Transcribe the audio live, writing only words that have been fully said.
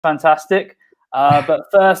fantastic. But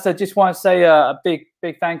first, I just want to say a big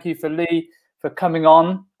thank you for Lee for coming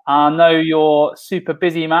on. I know you're super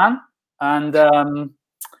busy, man, and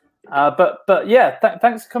but yeah,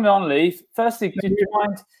 thanks for coming on, Lee. Firstly, do you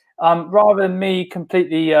mind, rather than me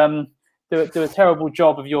completely do a terrible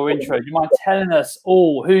job of your intro, do you mind telling us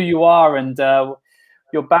all who you are and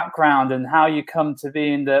your background and how you come to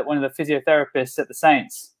being one of the physiotherapists at the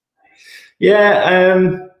Saints?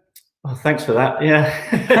 Yeah. Well, thanks for that.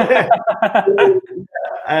 Yeah.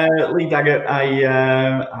 Lee Daggett.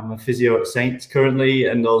 I'm a physio at Saints currently,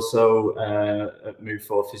 and also at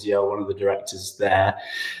Move4 Physio, one of the directors there.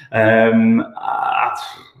 I've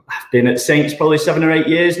been at Saints probably 7 or 8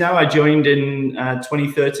 years now. I joined in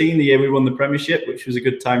 2013, the year we won the Premiership, which was a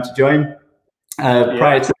good time to join.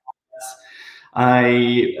 Prior to that,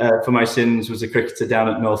 I, for my sins, was a cricketer down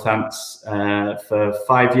at Northampton for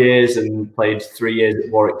 5 years and played 3 years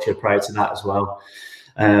at Warwickshire prior to that as well.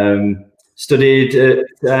 Studied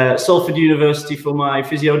at Salford University for my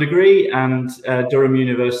physio degree, and Durham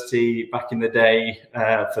University back in the day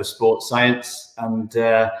for sports science. And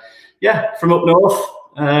yeah, from up north,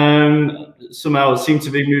 somehow it seemed to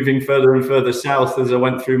be moving further and further south as I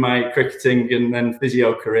went through my cricketing and then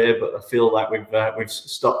physio career. But I feel like we've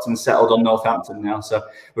stopped and settled on Northampton now, so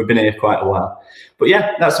we've been here quite a while. But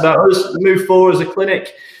yeah, that's about us. Move4 as a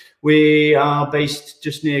clinic. We are based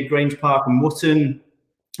just near Grange Park and Wootton.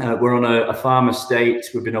 We're on a farm estate.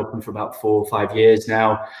 We've been open for about 4 or 5 years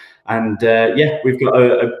now. And yeah, we've got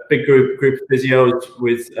a big group of physios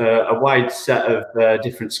with a wide set of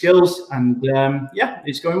different skills. And yeah,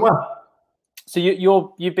 it's going well. So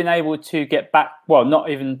you've been able to get back, well, not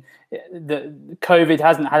even, the COVID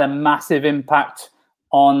hasn't had a massive impact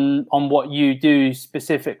on what you do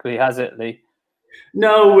specifically, has it, Lee?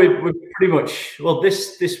 No, we're pretty much, well,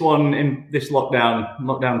 this one in this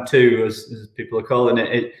lockdown 2, as people are calling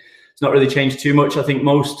it, it's not really changed too much. I think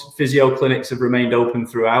most physio clinics have remained open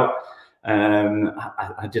throughout.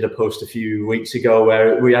 I did a post a few weeks ago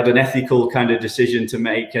where we had an ethical kind of decision to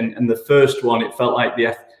make, and the first one, it felt like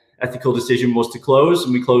the ethical decision was to close,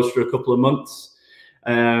 and we closed for a couple of months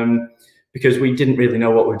because we didn't really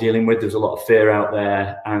know what we're dealing with. There's a lot of fear out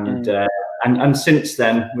there, and since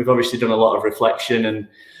then, we've obviously done a lot of reflection, and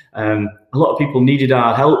a lot of people needed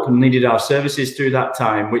our help and needed our services through that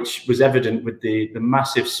time, which was evident with the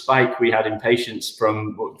massive spike we had in patients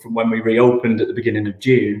from when we reopened at the beginning of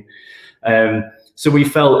June. So we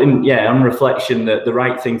felt, on reflection, that the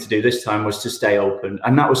right thing to do this time was to stay open,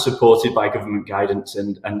 and that was supported by government guidance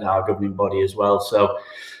and our governing body as well. So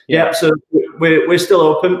yeah, so we're still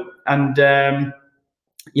open, and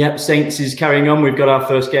yeah, Saints is carrying on. We've got our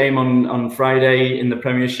first game on Friday in the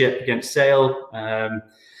Premiership against Sale.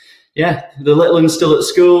 Yeah, the little one's still at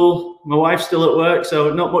school. My wife's still at work,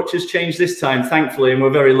 so not much has changed this time, thankfully. And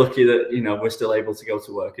we're very lucky that we're still able to go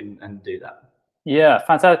to work and do that. Yeah,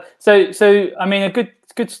 fantastic. So I mean, a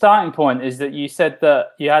good starting point is that you said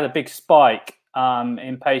that you had a big spike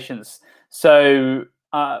in patients. So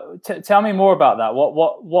tell me more about that.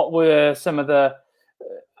 What were some of the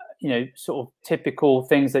sort of typical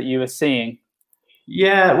things that you were seeing?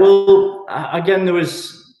 Yeah, well, again, there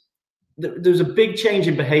was a big change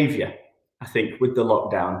in behaviour, I think, with the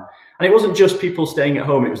lockdown. And it wasn't just people staying at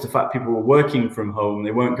home, it was the fact people were working from home, they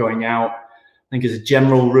weren't going out. I think as a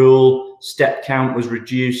general rule, step count was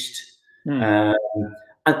reduced. But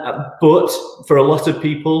for a lot of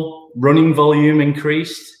people, running volume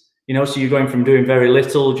increased. So you're going from doing very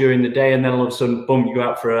little during the day, and then all of a sudden, boom, you go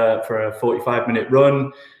out for a 45-minute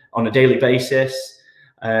run on a daily basis.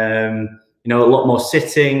 A lot more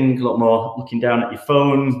sitting, a lot more looking down at your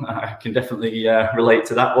phone. I can definitely relate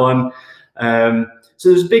to that one. So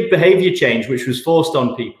there's a big behaviour change which was forced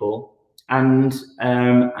on people, and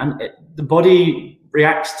the body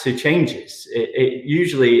reacts to changes. It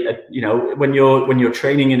usually, when you're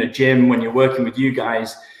training in a gym, when you're working with you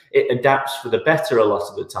guys, it adapts for the better a lot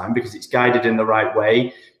of the time because it's guided in the right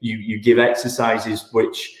way. You give exercises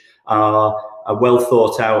which are well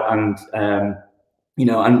thought out and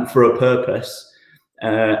for a purpose.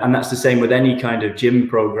 And that's the same with any kind of gym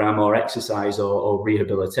program or exercise or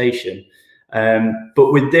rehabilitation.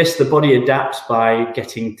 But with this, the body adapts by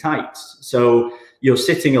getting tight. So you're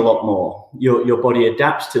sitting a lot more. Your body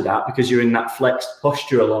adapts to that because you're in that flexed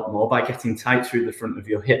posture a lot more by getting tight through the front of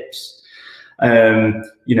your hips.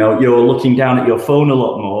 You're looking down at your phone a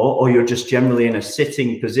lot more, or you're just generally in a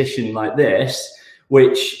sitting position like this,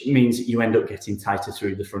 which means that you end up getting tighter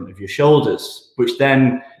through the front of your shoulders, which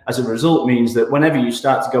then, as a result, means that whenever you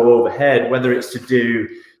start to go overhead, whether it's to do,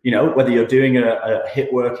 whether you're doing a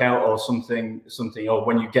HIIT workout or something, or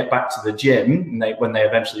when you get back to the gym, when they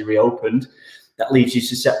eventually reopened, that leaves you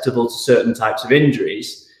susceptible to certain types of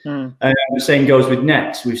injuries. The same goes with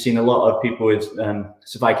necks. We've seen a lot of people with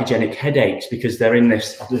cervicogenic headaches because they're in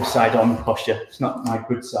this side-on posture. It's not my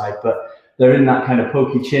good side, but they're in that kind of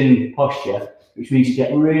pokey chin posture, which means you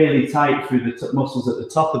get really tight through the muscles at the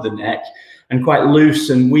top of the neck and quite loose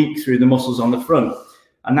and weak through the muscles on the front.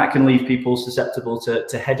 And that can leave people susceptible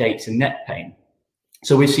to headaches and neck pain.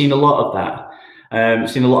 So we've seen a lot of that. We've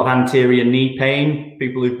seen a lot of anterior knee pain,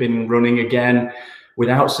 people who've been running again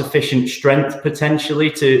without sufficient strength potentially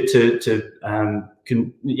to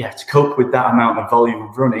cope with that amount of volume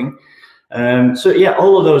of running. So yeah,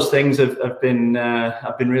 all of those things have been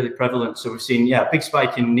really prevalent. So we've seen big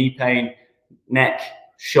spike in knee pain, neck,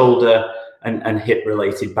 shoulder, and hip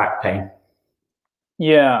related back pain.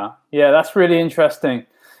 Yeah, that's really interesting.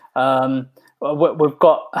 I've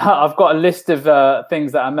got a list of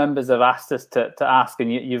things that our members have asked us to ask,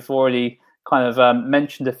 and you've already kind of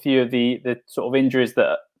mentioned a few of the sort of injuries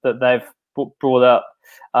that they've brought up.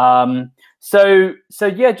 So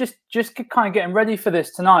yeah, just kind of getting ready for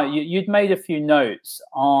this tonight. You'd made a few notes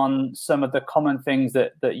on some of the common things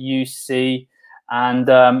that you see,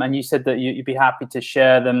 and you said that you'd be happy to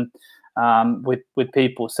share them with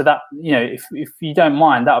people. So that, you know, if you don't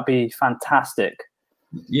mind, that would be fantastic.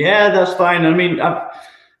 Yeah, that's fine. I mean,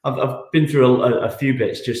 I've been through a few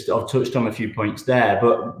bits. I've touched on a few points there,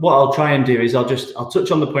 but what I'll try and do is I'll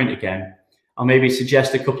touch on the point again. I'll maybe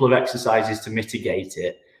suggest a couple of exercises to mitigate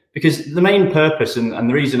it, because the main purpose and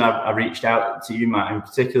the reason I reached out to you, Matt, in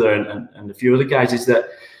particular, and a few other guys, is that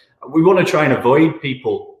we want to try and avoid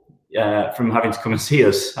people from having to come and see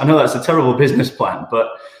us. I know that's a terrible business plan, but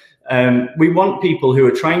we want people who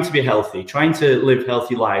are trying to be healthy, trying to live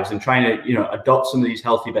healthy lives, and trying to, you know, adopt some of these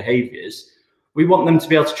healthy behaviors. We want them to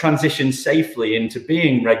be able to transition safely into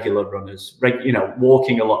being regular runners, you know,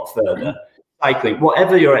 walking a lot further, cycling,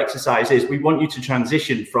 whatever your exercise is. We want you to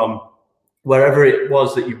transition from wherever it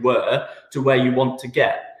was that you were to where you want to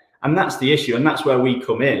get. And that's the issue. And that's where we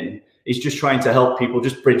come in, is just trying to help people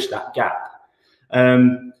just bridge that gap.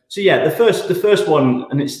 So yeah, the first one,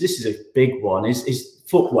 and this is a big one, is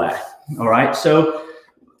footwear. All right. So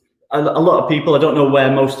a lot of people, I don't know where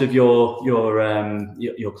most of your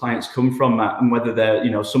clients come from, Matt, and whether they're,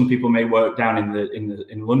 you know, some people may work down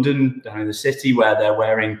in London, down in the city, where they're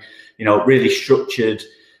wearing, you know, really structured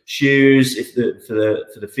shoes. For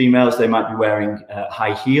the females, they might be wearing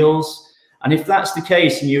high heels. And if that's the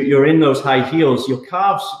case, and you're in those high heels, your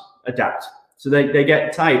calves adapt. So they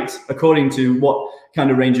get tight according to what kind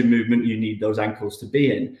of range of movement you need those ankles to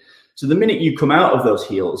be in. So the minute you come out of those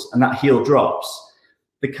heels and that heel drops,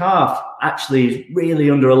 the calf actually is really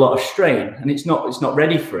under a lot of strain, and it's not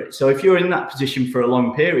ready for it. So if you're in that position for a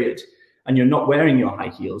long period and you're not wearing your high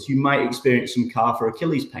heels, you might experience some calf or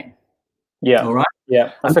Achilles pain. Yeah. All right.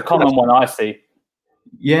 Yeah. That's a common one I see.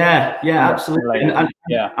 Yeah, absolutely. And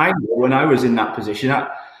I know when I was in that position,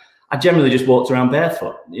 I generally just walked around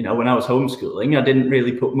barefoot. You know, when I was homeschooling, I didn't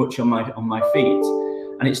really put much on my feet.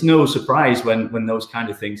 And it's no surprise when those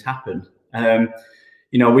kind of things happen.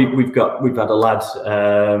 You know, we've had a lad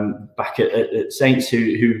back at Saints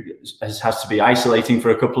who has to be isolating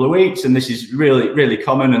for a couple of weeks, and this is really, really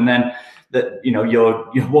common. And then that, you know,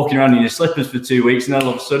 you're walking around in your slippers for 2 weeks, and then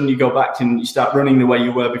all of a sudden you go back and you start running the way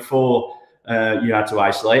you were before you had to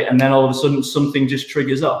isolate, and then all of a sudden something just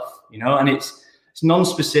triggers off, you know, and it's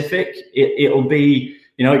non-specific. It'll be,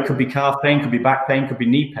 you know, it could be calf pain, could be back pain, could be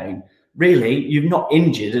knee pain. Really, you've not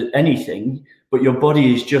injured anything, but your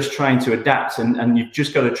body is just trying to adapt, and you've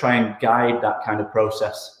just got to try and guide that kind of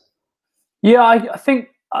process. Yeah, I think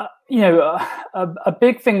you know, a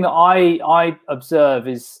big thing that I observe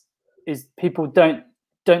is people don't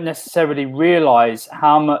necessarily realize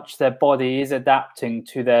how much their body is adapting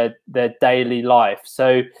to their daily life.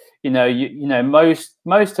 So you know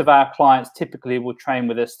most of our clients typically will train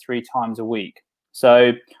with us 3 times a week.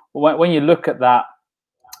 So when you look at that,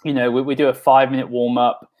 you know, we do a 5-minute warm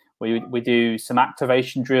up. We do some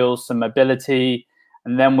activation drills, some mobility,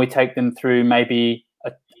 and then we take them through maybe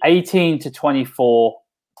a 18 to 24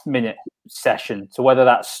 minute session. So whether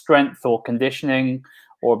that's strength or conditioning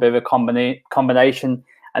or a bit of a combination,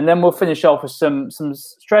 and then we'll finish off with some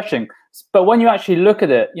stretching. But when you actually look at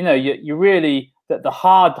it, you know, you really, the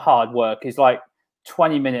hard work is like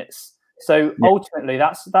 20 minutes. So ultimately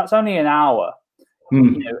that's only an hour,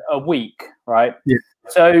 you know, a week, right? Yeah.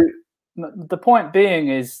 So the point being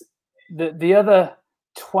is that the other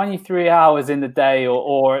 23 hours in the day,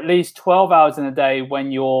 or at least 12 hours in a day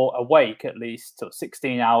when you're awake, at least, or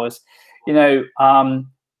 16 hours, you know,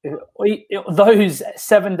 those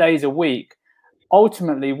 7 days a week,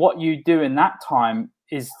 ultimately what you do in that time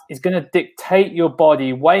is going to dictate your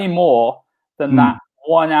body way more than that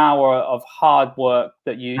 1 hour of hard work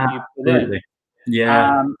that you put in.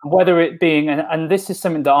 Yeah. Whether it being, and this is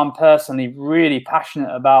something that I'm personally really passionate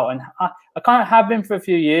about, and I kind of have been for a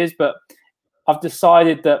few years, but I've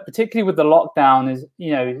decided that particularly with the lockdown is,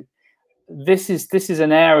 you know, this is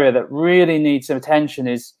an area that really needs some attention,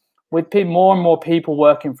 is with more and more people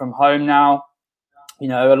working from home now. You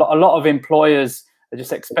know, a lot of employers are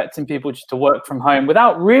just expecting people just to work from home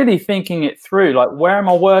without really thinking it through. Like, where am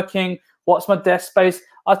I working? What's my desk space?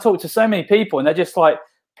 I talk to so many people and they're just like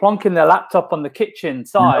plonking their laptop on the kitchen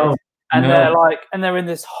side, they're in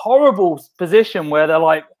this horrible position where they're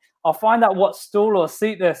like, I'll find out what stool or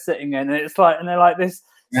seat they're sitting in, and it's like, and they're like this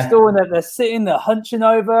stool, and they're sitting, they're hunching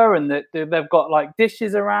over, and they've got like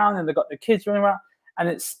dishes around, and they've got the kids running around, and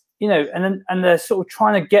it's, you know, and they're sort of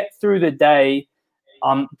trying to get through the day,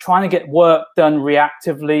 trying to get work done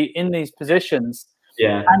reactively in these positions.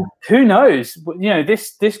 Yeah. And who knows, you know,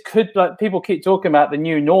 this could, like people keep talking about the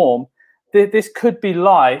new norm. This could be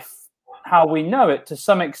life, how we know it to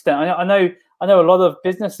some extent. I know a lot of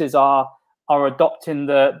businesses are adopting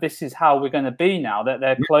this is how we're going to be now, that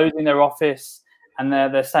they're closing their office and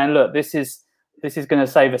they're saying, look, this is going to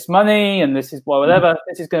save us money, and this is whatever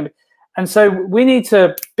this is going to be. And so we need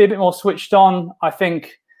to be a bit more switched on, I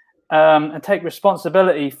think, and take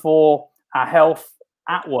responsibility for our health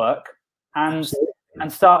at work, and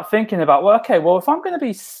start thinking about, well, okay, well, if I'm going to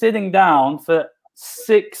be sitting down for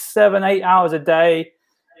 6, 7, 8 hours a day,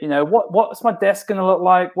 you know, what's my desk going to look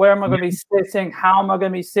like? Where am I going to be sitting? How am I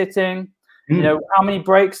going to be sitting? You know, how many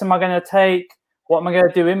breaks am I going to take? What am I going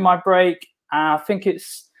to do in my break? I think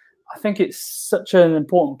it's such an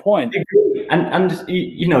important point. And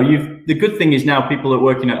you know, the good thing is now people are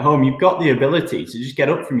working at home. You've got the ability to just get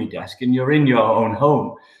up from your desk and you're in your own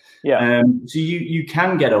home. Yeah. So you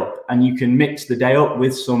can get up and you can mix the day up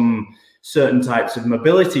with some certain types of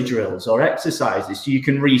mobility drills or exercises, so you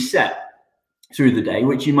can reset through the day,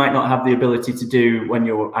 which you might not have the ability to do when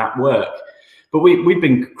you're at work. But we've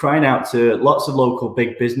been crying out to lots of local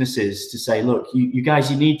big businesses to say, look, you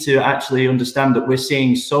guys, you need to actually understand that we're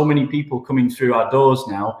seeing so many people coming through our doors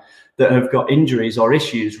now that have got injuries or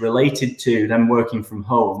issues related to them working from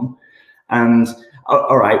home. And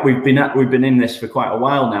all right, we've been in this for quite a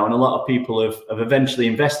while now, and a lot of people have eventually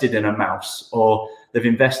invested in a mouse, or they've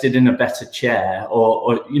invested in a better chair,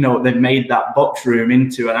 or you know, they've made that box room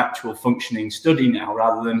into an actual functioning study now,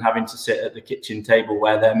 rather than having to sit at the kitchen table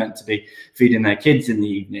where they're meant to be feeding their kids in the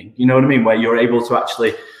evening. You know what I mean? Where you're able to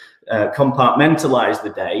actually compartmentalize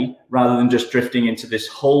the day rather than just drifting into this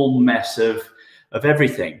whole mess of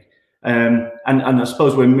everything. And I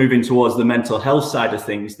suppose we're moving towards the mental health side of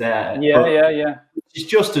things there. Yeah. It's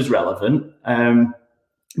just as relevant.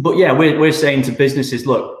 But yeah, we're saying to businesses,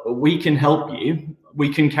 look, we can help you. We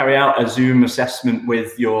can carry out a Zoom assessment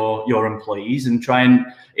with your employees and try and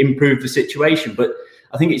improve the situation. But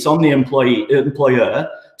I think it's on the employer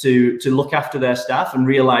to look after their staff and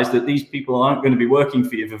realize that these people aren't going to be working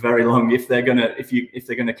for you for very long if they're going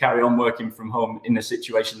to carry on working from home in the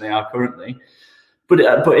situation they are currently. But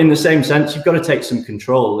in the same sense, you've got to take some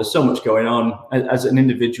control. There's so much going on. As an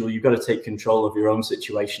individual, you've got to take control of your own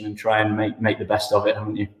situation and try and make the best of it,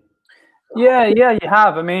 haven't you? Yeah, you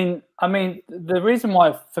have. I mean, the reason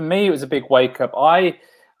why for me it was a big wake up. I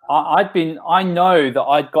know that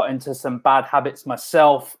I'd got into some bad habits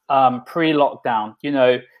myself pre-lockdown. You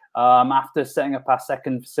know, after setting up our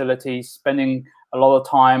second facility, spending a lot of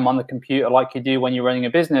time on the computer like you do when you're running a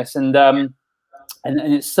business, and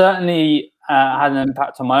it certainly had an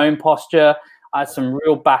impact on my own posture. I had some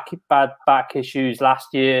real bad back issues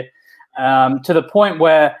last year, to the point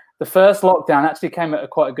where the first lockdown actually came at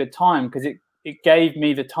quite a good time, because it gave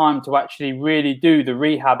me the time to actually really do the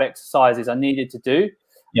rehab exercises I needed to do.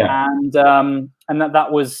 Yeah. And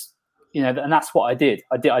that was, you know, and that's what I did.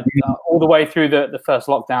 I did all the way through the first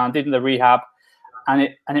lockdown, did the rehab, and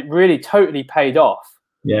it really totally paid off.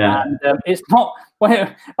 Yeah. And it's not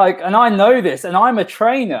and I know this, and I'm a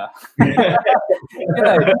trainer. You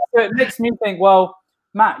know, so it makes me think, well,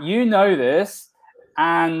 Matt, you know this,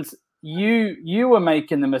 and you were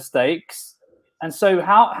making the mistakes, and so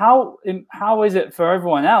how is it for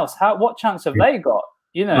everyone else? What chance have they got?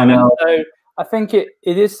 You know, and so I think it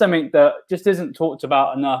is something that just isn't talked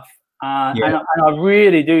about enough, and I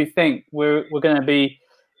really do think we're going to be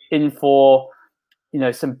in for, you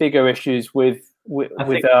know, some bigger issues with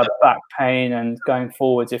back pain and going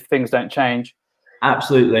forwards if things don't change.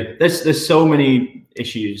 Absolutely. There's so many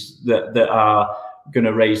issues that are going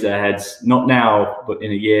to raise their heads, not now, but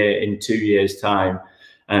in a year, in 2 years' time.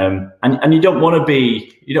 And you don't want to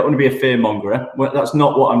be a fearmonger. That's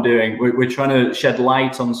not what I'm doing. We're trying to shed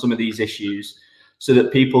light on some of these issues so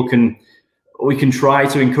that people can we can try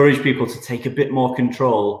to encourage people to take a bit more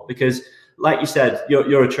control, because like you said,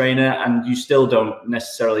 you're a trainer and you still don't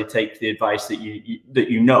necessarily take the advice that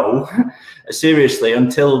you know seriously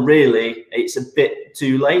until really it's a bit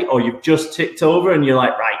too late, or you've just ticked over and you're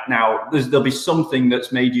like, right, now there'll be something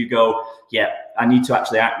that's made you go, yeah, I need to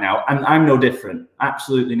actually act now. And I'm no different,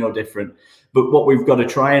 absolutely no different. But what we've got to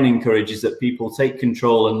try and encourage is that people take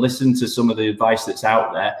control and listen to some of the advice that's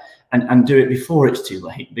out there, and do it before it's too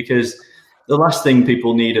late, because the last thing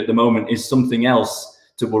people need at the moment is something else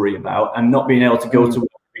to worry about, and not being able to go to work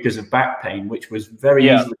because of back pain, which was very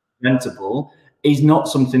easily preventable, is not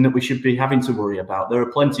something that we should be having to worry about. There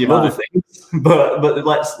are plenty of other things, but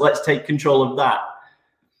let's take control of that.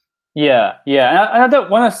 Yeah, and I don't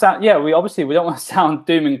want to sound, we don't want to sound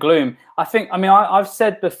doom and gloom. I've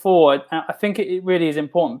said before, I think it really is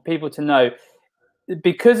important for people to know,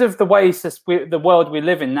 because of the way the world we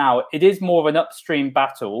live in now, it is more of an upstream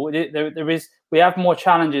battle. We have more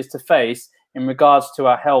challenges to face in regards to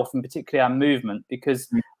our health, and particularly our movement, because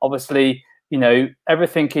obviously,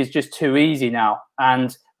 everything is just too easy now,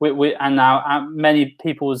 and now many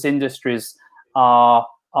people's industries are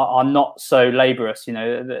not so laborious.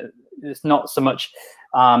 There's not so much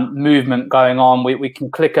movement going on. We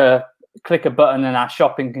can click a button and our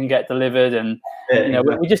shopping can get delivered, and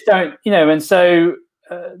we just don't, and so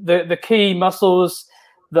the key muscles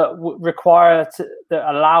that that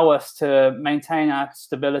allow us to maintain our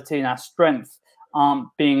stability and our strength aren't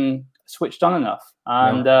being switched on enough.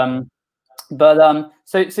 And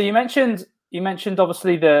so you mentioned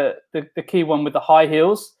obviously the key one with the high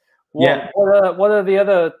heels. What are the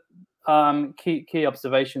other key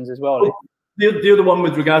observations as well? The other one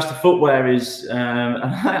with regards to footwear is,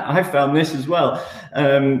 I found this as well,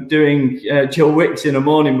 doing Joe Wicks in the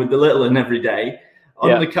morning with the little and every day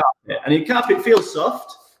on the carpet, and the carpet feels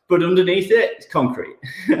soft, but underneath it, it's concrete.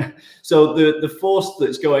 So the force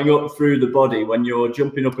that's going up through the body when you're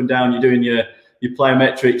jumping up and down, you're doing your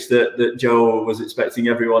plyometrics that Joe was expecting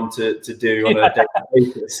everyone to do on a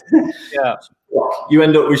daily basis. You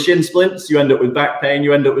end up with shin splints, you end up with back pain,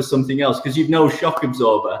 you end up with something else, because you've no shock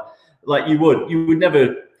absorber. Like you would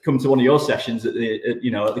never come to one of your sessions at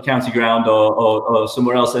the county ground or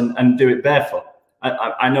somewhere else and do it barefoot.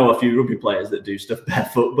 I know a few rugby players that do stuff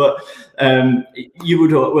barefoot, but you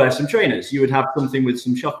would wear some trainers. You would have something with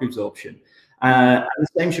some shock absorption. And the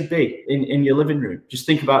same should be in your living room. Just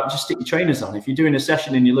stick your trainers on. If you're doing a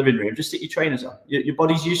session in your living room, just stick your trainers on. Your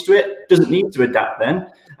body's used to it, doesn't need to adapt then.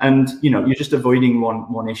 And you're just avoiding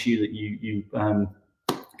one issue that you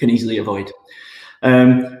can easily avoid.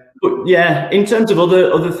 But yeah, in terms of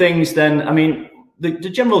other things, then the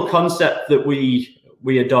general concept that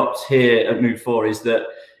we adopt here at Move4 is that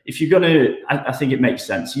if you're going to, I think it makes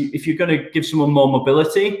sense. If you're going to give someone more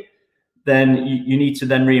mobility, then you need to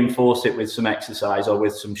then reinforce it with some exercise or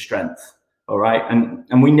with some strength. All right,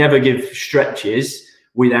 and we never give stretches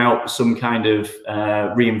without some kind of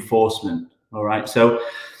reinforcement. All right, so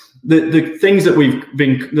the things that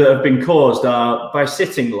have been caused are by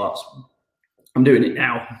sitting lots. I'm doing it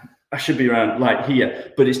now. I should be around like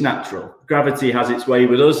here, but it's natural. Gravity has its way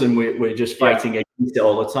with us, and we're just fighting against it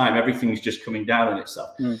all the time. Everything's just coming down on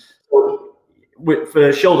itself. So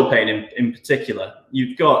for shoulder pain in particular,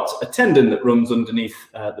 you've got a tendon that runs underneath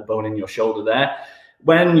the bone in your shoulder there.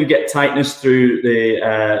 When you get tightness through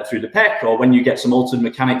the pec, or when you get some altered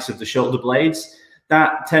mechanics of the shoulder blades,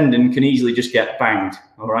 that tendon can easily just get banged.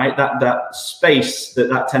 All right, that space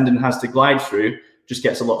that tendon has to glide through just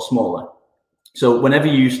gets a lot smaller. So whenever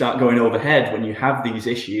you start going overhead, when you have these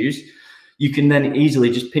issues, you can then easily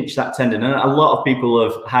just pinch that tendon. And a lot of people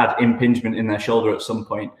have had impingement in their shoulder at some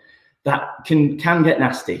point. That can get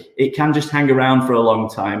nasty. It can just hang around for a long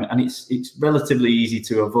time, and it's relatively easy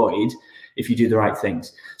to avoid if you do the right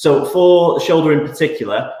things. So for the shoulder in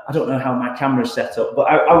particular, I don't know how my camera's set up, but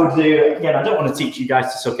I would do, again, I don't want to teach you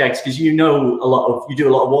guys to suck eggs, because you do a lot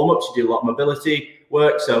of warm-ups, you do a lot of mobility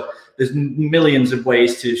work, so there's millions of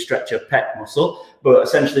ways to stretch a pec muscle. But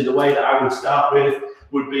essentially the way that I would start with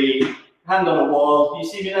would be hand on a wall. You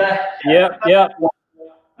see me there? Yeah.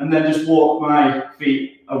 And then just walk my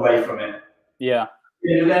feet away from it. Yeah.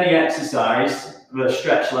 With any exercise, with a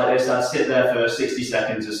stretch like this, I'd sit there for 60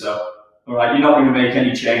 seconds or so. All right, you're not going to make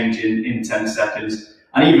any change in 10 seconds.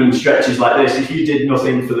 And even stretches like this, if you did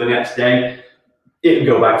nothing for the next day, it would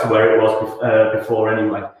go back to where it was before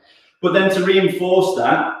anyway. But then to reinforce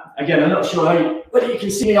that, again, I'm not sure whether you can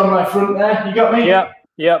see me on my front there. You got me?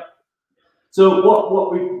 Yep.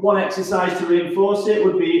 So one exercise to reinforce it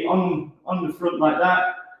would be on the front like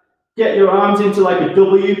that. Get your arms into like a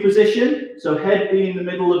W position. So head be in the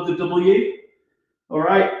middle of the W. All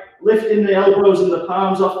right. lifting the elbows and the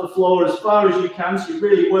palms off the floor as far as you can. So you're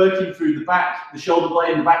really working through the back, the shoulder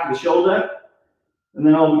blade, and the back of the shoulder. And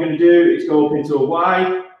then all we're going to do is go up into a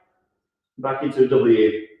Y, back into a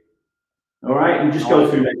W. All right, and just go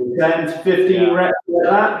through maybe 10 to 15 reps like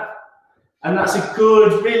that. And that's a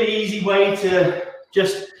good, really easy way to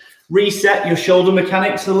just reset your shoulder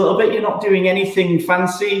mechanics a little bit. You're not doing anything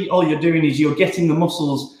fancy. All you're doing is you're getting the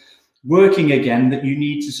muscles working again that you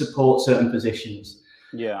need to support certain positions.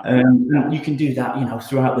 Yeah. And you can do that, you know,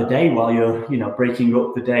 throughout the day while you're, you know, breaking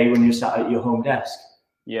up the day when you're sat at your home desk.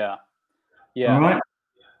 Yeah. Yeah. All right.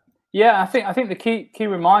 Yeah, I think the key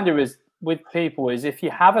reminder is with people is if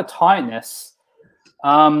you have a tightness,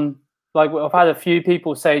 like I've had a few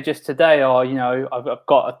people say just today, oh, you know, I've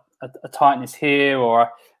got a tightness here, or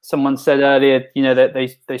someone said earlier, you know, that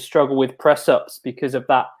they struggle with press ups because of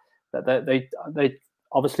that they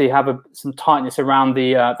obviously have some tightness around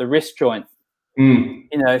the wrist joint. You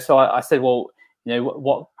know, so I said, well, you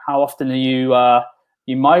know, how often are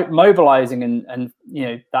you mobilizing and you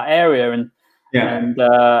know that area,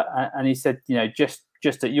 and he said, you know, just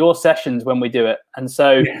at your sessions when we do it. And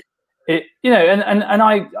so it, you know, and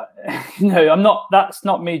I, you know, that's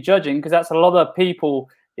not me judging, because that's a lot of people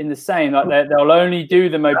in the same, like they'll only do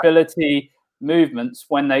the mobility movements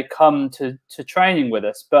when they come to training with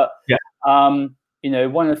us. But you know,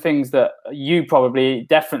 one of the things that you probably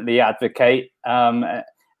definitely advocate, and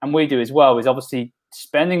we do as well, is obviously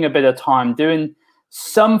spending a bit of time doing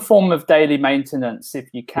some form of daily maintenance if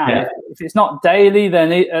you can. If it's not daily,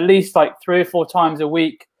 then at least like 3 or 4 times a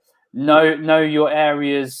week. Know your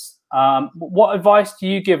areas. What advice do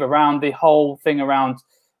you give around the whole thing around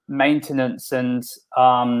maintenance and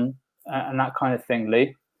that kind of thing,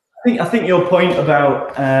 Lee? I think your point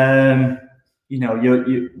about you know,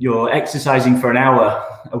 you're exercising for an hour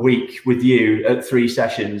a week with you at 3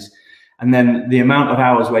 sessions, and then the amount of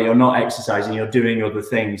hours where you're not exercising, you're doing other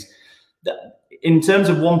things. In terms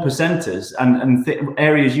of 1%ers and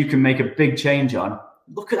areas you can make a big change on,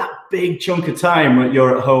 look at that big chunk of time when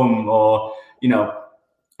you're at home, or, you know,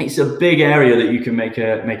 it's a big area that you can make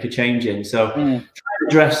a change in. So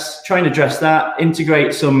try and address that,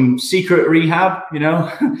 integrate some secret rehab, you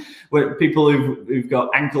know, where people who've got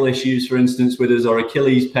ankle issues, for instance, with us, or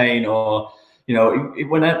Achilles pain, or, you know,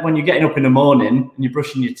 when you're getting up in the morning and you're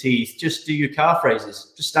brushing your teeth, just do your calf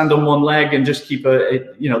raises. Just stand on one leg and just keep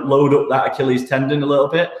you know, load up that Achilles tendon a little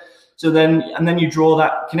bit. So then you draw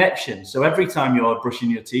that connection. So every time you're brushing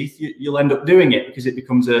your teeth, you'll end up doing it, because it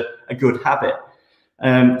becomes a good habit.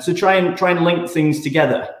 So try and link things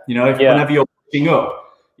together. You know, whenever you're pushing up,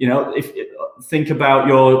 you know, think about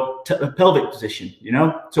your pelvic position. You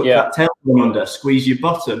know, tuck that tailbone under, squeeze your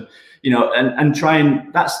bottom. You know, and try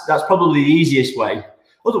and that's probably the easiest way.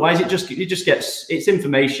 Otherwise, it just gets, it's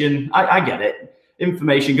information. I get it.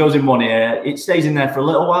 Information goes in one ear, it stays in there for a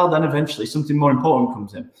little while, then eventually something more important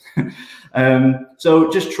comes in.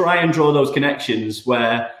 So just try and draw those connections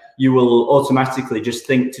where you will automatically just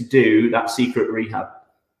think to do that secret rehab.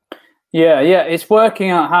 Yeah, it's working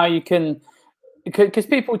out how you can, because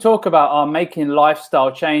people talk about making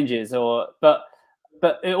lifestyle changes, but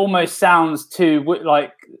it almost sounds too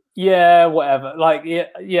like, whatever, like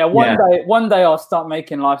one day I'll start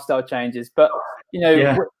making lifestyle changes, but you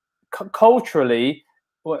know, culturally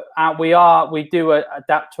we do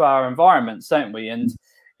adapt to our environments, don't we? And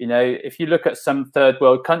you know, if you look at some third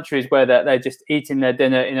world countries where they're just eating their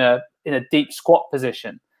dinner in a deep squat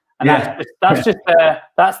position, and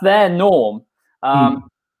that's their norm,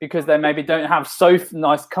 because they maybe don't have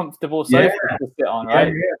nice comfortable sofas to sit on,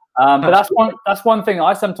 right? But that's one thing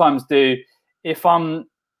I sometimes do if I'm,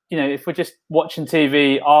 you know, if we're just watching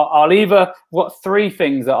TV. I'll either, got 3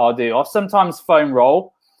 things that I'll do. I'll sometimes foam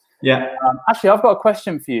roll. Actually, I've got a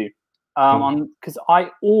question for you, because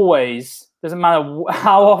I always, doesn't matter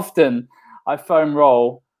how often I foam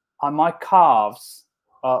roll, my calves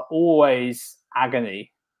are always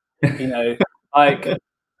agony. You know, like,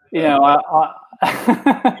 you know,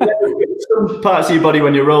 some parts of your body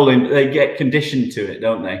when you're rolling, they get conditioned to it,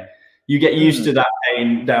 don't they? You get used to that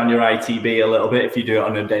pain down your ITB a little bit if you do it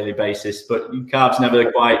on a daily basis, but your calves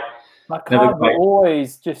never quite. My calves are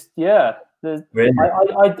always just Really?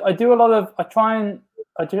 I do a lot of, I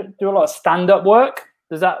do a lot of stand-up work.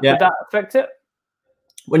 Does that affect it?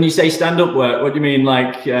 When you say stand-up work, what do you mean?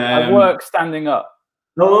 Like I work standing up.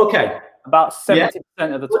 Oh, okay. About 70%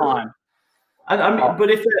 of the time. And I mean, but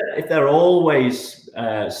if they're always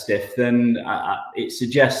stiff, then it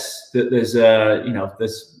suggests that there's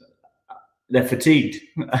they're fatigued.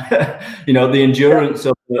 You know, the endurance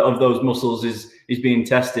of those muscles is being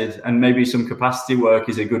tested, and maybe some capacity work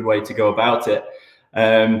is a good way to go about it.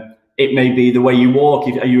 It may be the way you walk.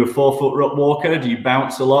 Are you a 4-foot walker? Do you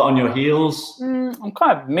bounce a lot on your heels? I'm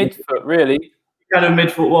kind of mid-foot, really. Kind of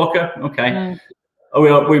mid-foot walker? Okay.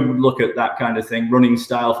 We would look at that kind of thing, running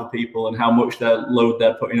style for people and how much load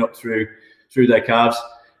they're putting up through their calves.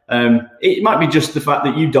 It might be just the fact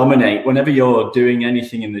that you dominate. Whenever you're doing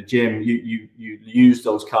anything in the gym, you use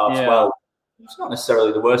those calves well. It's not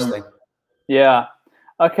necessarily the worst thing. Yeah.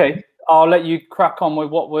 Okay. I'll let you crack on with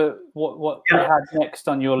what you had next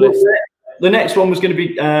on your list. The next one was going to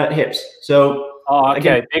be hips. So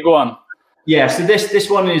again, big one. Yeah. So this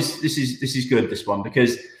one is good. This one,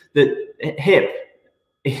 because the hip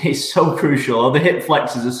is so crucial, or the hip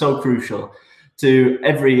flexors are so crucial to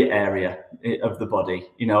every area of the body.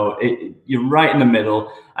 You know, you're right in the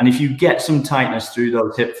middle, and if you get some tightness through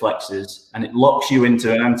those hip flexors and it locks you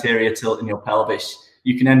into an anterior tilt in your pelvis,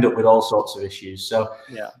 you can end up with all sorts of issues. So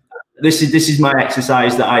this is my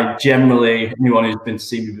exercise that I generally, anyone who's been to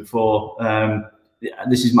see me before,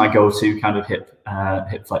 this is my go-to kind of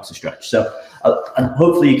hip flexor stretch. So and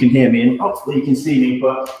hopefully you can hear me and hopefully you can see me,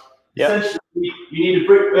 but essentially you need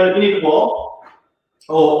you need a wall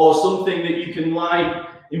or something that you can lie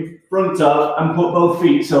in front of and put both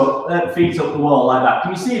feet up the wall like that.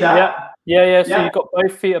 Can you see that? Yeah. So you've got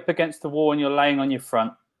both feet up against the wall and you're laying on your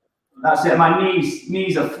front. That's it. My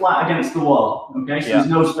knees are flat against the wall. Okay, so there's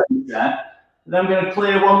no space there. Then I'm going to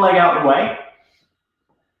clear one leg out of the way.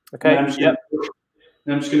 Okay. I'm just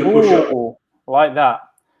going to push up like that.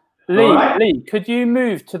 Lee, could you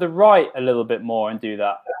move to the right a little bit more and do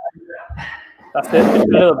that? That's it. Just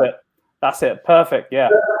a little bit. That's it. Perfect. Yeah.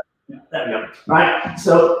 There we go. Right.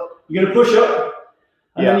 So you're going to push up,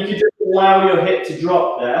 and then you can just allow your hip to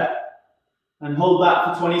drop there, and hold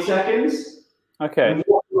that for 20 seconds. Okay. And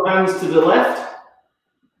walk your hands to the left.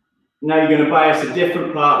 Now you're going to bias a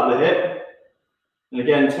different part of the hip. And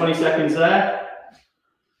again, 20 seconds there.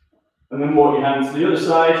 And then walk your hands to the other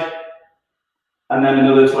side. And then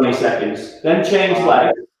another 20 seconds. Then change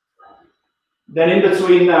leg. Then in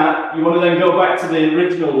between that, you want to then go back to the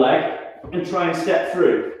original leg and try and step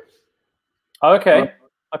through. Okay.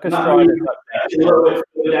 I can try it. A little bit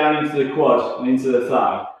further down into the quad and into the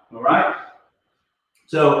thigh. All right?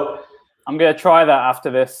 So I'm going to try that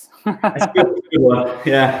after this. That's a good one.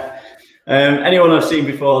 Yeah. Anyone I've seen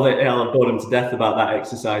before, I've bored them to death about that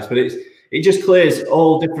exercise, but it just clears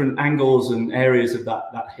all different angles and areas of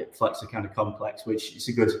that hip flexor kind of complex, which is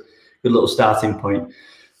a good little starting point.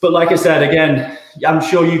 But like I said, again, I'm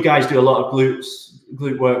sure you guys do a lot of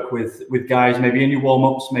glute work with guys, maybe in your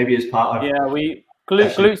warm-ups, maybe as part of... Yeah,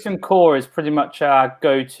 glutes and core is pretty much our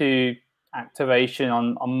go-to activation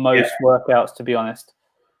on most workouts, to be honest.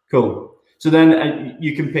 Cool. So then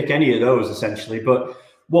you can pick any of those essentially, but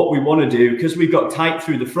what we want to do, because we've got tight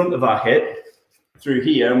through the front of our hip, through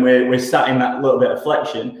here, and we're sat in that little bit of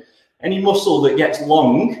flexion, any muscle that gets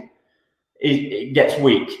long, it gets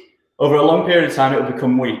weak. Over a long period of time, it will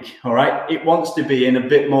become weak, all right? It wants to be in a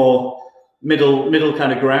bit more middle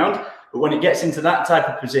kind of ground, but when it gets into that type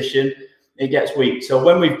of position, it gets weak. So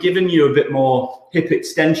when we've given you a bit more hip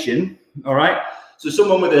extension, all right? So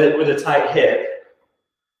someone with a tight hip,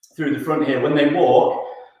 through the front here, when they walk,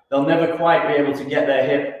 they'll never quite be able to get their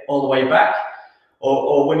hip all the way back.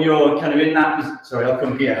 Or when you're kind of in that, sorry, I'll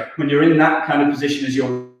come here. When you're in that kind of position as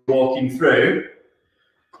you're walking through,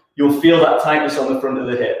 you'll feel that tightness on the front of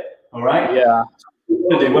the hip, all right? Yeah.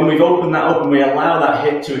 So when we've opened that up and we allow that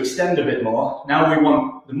hip to extend a bit more, now we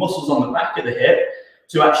want the muscles on the back of the hip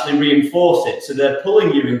to actually reinforce it. So they're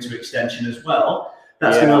pulling you into extension as well.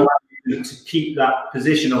 That's going to allow you to keep that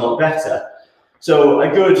position a lot better. So a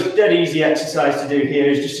good, dead easy exercise to do here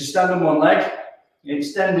is just to stand on one leg,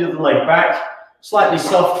 extend the other leg back, slightly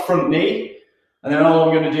soft front knee, and then all I'm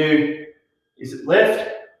going to do is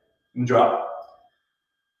lift and drop.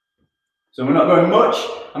 So we're not going much.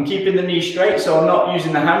 I'm keeping the knee straight, so I'm not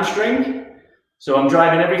using the hamstring. So I'm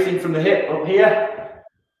driving everything from the hip up here.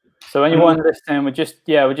 So anyone listening,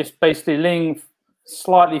 we're just basically leaning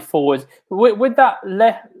slightly forward. With that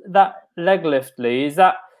leg lift, Lee, is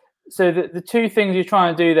that so the two things you're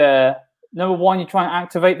trying to do there? Number one, you're trying to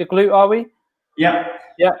activate the glute, are we? Yeah.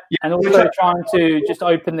 And also trying to just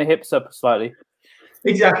open the hips up slightly.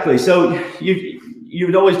 Exactly. So you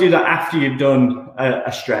would always do that after you've done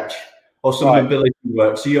a stretch or some mobility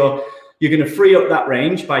work. So you're going to free up that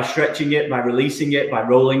range by stretching it, by releasing it, by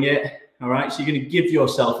rolling it. All right. So you're going to give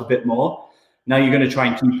yourself a bit more. Now you're going to try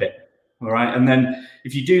and keep it. All right. And then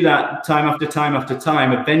if you do that time after time after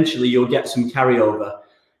time, eventually you'll get some carryover.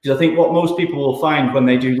 Because I think what most people will find when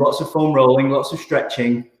they do lots of foam rolling, lots of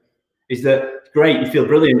stretching, is that great, you feel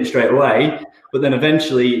brilliant straight away, but then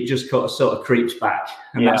eventually it just sort of creeps back,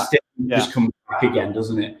 and that stiff just comes back again,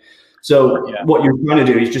 doesn't it? So what you're trying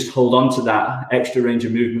to do is just hold on to that extra range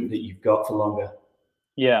of movement that you've got for longer.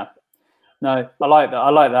 Yeah, no, I like that. I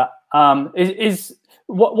like that.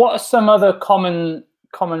 What are some other common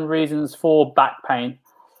reasons for back pain?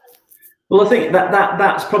 Well, I think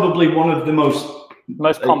that's probably one of the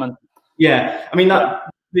most common. Yeah, I mean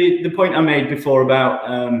the point I made before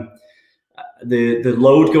about the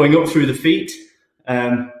load going up through the feet,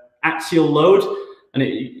 axial load, and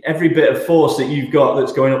every bit of force that you've got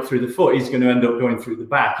that's going up through the foot is going to end up going through the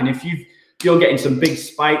back. And if you're getting some big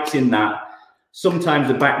spikes in that, sometimes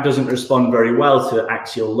the back doesn't respond very well to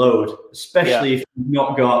axial load, especially if you've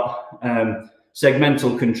not got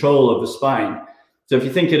segmental control of the spine. So if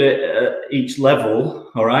you think at each level,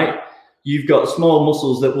 all right, you've got small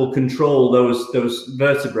muscles that will control those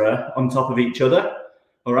vertebrae on top of each other,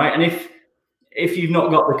 all right? And if you've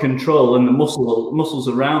not got the control and the muscles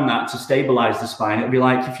around that to stabilize the spine, it'd be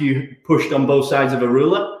like if you pushed on both sides of a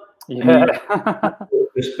ruler. Yeah.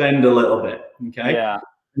 Just bend a little bit, okay? Yeah.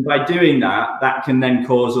 And by doing that, that can then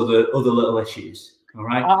cause other little issues, all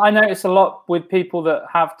right? I notice a lot with people that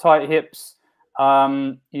have tight hips,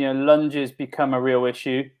 lunges become a real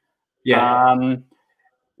issue. Yeah.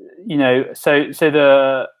 So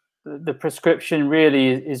the prescription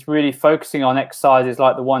really is really focusing on exercises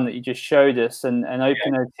like the one that you just showed us and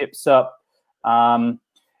opening those hips up.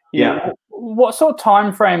 What sort of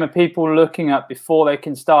time frame are people looking at before they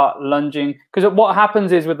can start lunging? Because what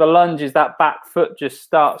happens is with the lunge is that back foot just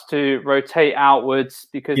starts to rotate outwards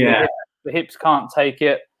because the hips can't take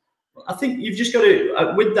it. I think you've just got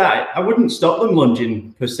to, with that, I wouldn't stop them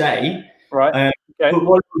lunging per se. Right. But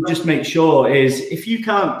what I would just make sure is if you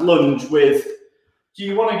can't lunge with, do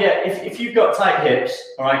you want to get, if you've got tight hips,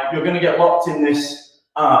 all right, you're going to get locked in this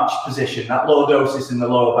arch position, that lordosis in the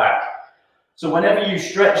lower back. So whenever you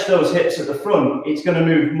stretch those hips at the front, it's going to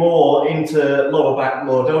move more into lower back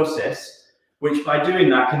lordosis, which by doing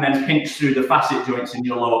that can then pinch through the facet joints in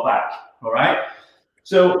your lower back, all right?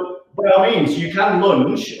 So by all means, you can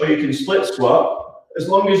lunge or you can split squat as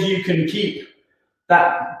long as you can keep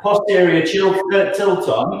that posterior tilt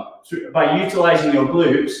on by utilizing your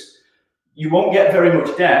glutes. You won't get very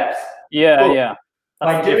much depth.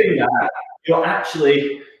 By doing that, you're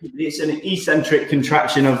actually, it's an eccentric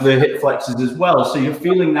contraction of the hip flexors as well. So you're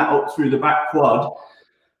feeling that up through the back quad.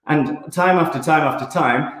 And time after time after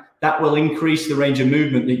time, that will increase the range of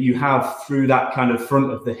movement that you have through that kind of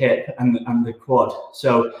front of the hip and the quad.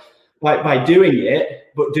 So by doing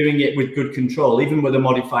it, but doing it with good control, even with a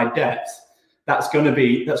modified depth, that's going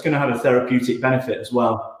to have a therapeutic benefit as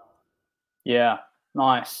well. Yeah,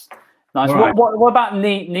 nice. Nice. Right. What about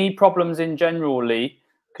knee problems in general, Lee?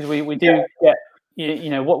 Because we do get,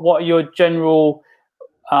 what are your general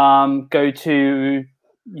go-to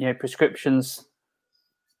prescriptions?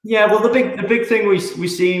 Yeah, well, the big thing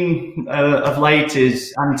we've seen of late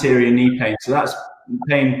is anterior knee pain. So that's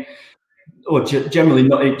pain, or generally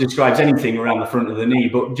not, it describes anything around the front of the knee,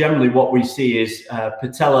 but generally what we see is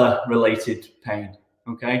patella-related pain.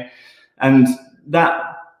 Okay, and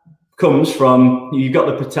that comes from, you've got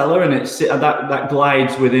the patella and that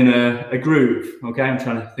glides within a groove. Okay, I'm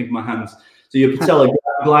trying to think of my hands. So your patella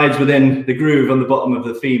glides within the groove on the bottom of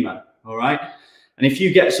the femur. All right, and if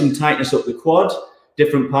you get some tightness up the quad,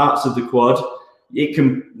 different parts of the quad, it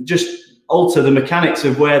can just alter the mechanics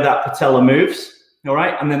of where that patella moves. All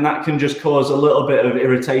right, and then that can just cause a little bit of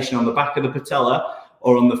irritation on the back of the patella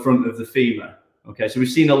or on the front of the femur. Okay, so we've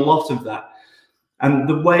seen a lot of that. And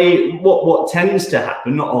the way, what tends to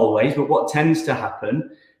happen, not always, but what tends to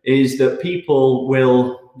happen is that people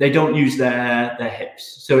they don't use their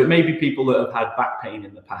hips. So it may be people that have had back pain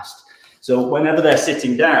in the past. So whenever they're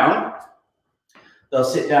sitting down, they'll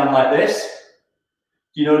sit down like this.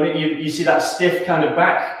 You know, you see that stiff kind of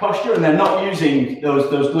back posture, and they're not using those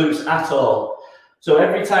glutes at all. So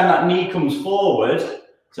every time that knee comes forward,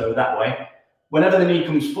 so that way, whenever the knee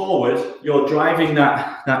comes forward, you're driving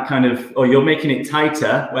that kind of, or you're making it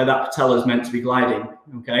tighter where that patella is meant to be gliding,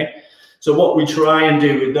 okay? So what we try and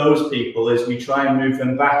do with those people is we try and move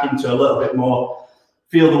them back into a little bit more,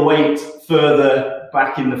 feel the weight further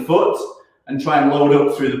back in the foot and try and load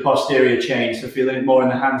up through the posterior chain. So feeling it more in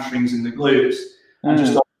the hamstrings and the glutes and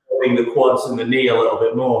just holding the quads and the knee a little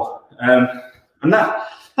bit more. And that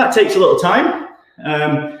takes a little time.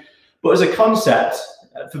 But as a concept,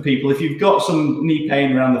 for people, if you've got some knee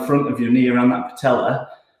pain around the front of your knee, around that patella,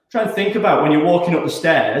 try and think about when you're walking up the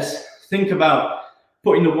stairs, think about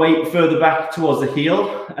putting the weight further back towards the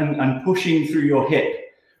heel and pushing through your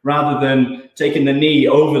hip rather than taking the knee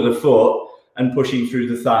over the foot and pushing through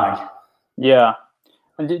the thigh. Yeah.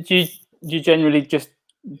 And do you generally just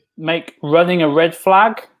make running a red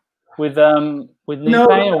flag with knee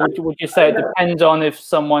pain, or would you say it depends on if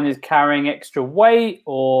someone is carrying extra weight,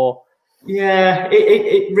 or? Yeah,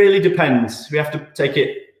 it really depends. We have to take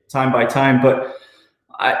it time by time, but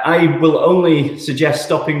I will only suggest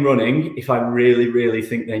stopping running if I really, really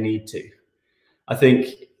think they need to. I think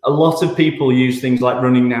a lot of people use things like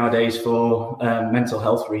running nowadays for mental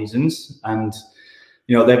health reasons, and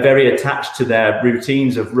they're very attached to their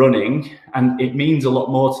routines of running, and it means a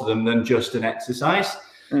lot more to them than just an exercise.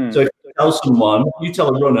 So if you tell someone, you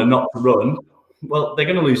tell a runner not to run, well, they're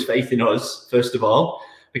going to lose faith in us, first of all,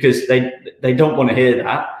 because they don't want to hear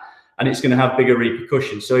that, and it's going to have bigger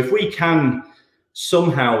repercussions. So if we can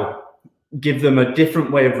somehow give them a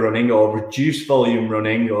different way of running, or reduce volume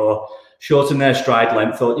running, or shorten their stride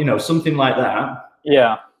length, or something like that,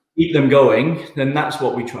 keep them going, then that's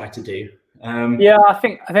what we try to do. Yeah, I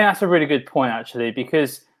think that's a really good point, actually,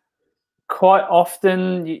 because quite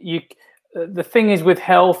often the thing is with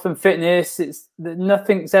health and fitness, it's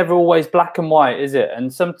nothing's ever always black and white, is it?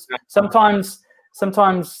 And sometimes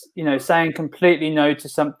saying completely no to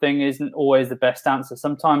something isn't always the best answer.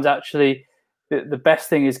 Sometimes actually the best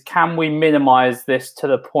thing is, can we minimize this to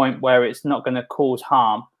the point where it's not going to cause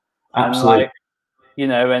harm? Absolutely.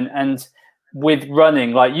 And with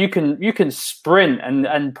running, like you can sprint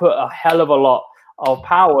and put a hell of a lot of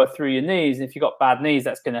power through your knees. And if you've got bad knees,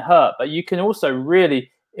 that's going to hurt. But you can also really,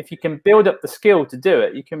 if you can build up the skill to do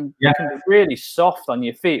it, you can be really soft on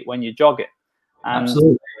your feet when you're jogging. And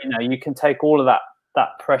absolutely. You can take all of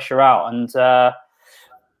that pressure out. And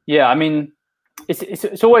I mean,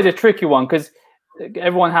 it's always a tricky one, because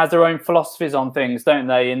everyone has their own philosophies on things, don't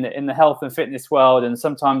they, in the health and fitness world. And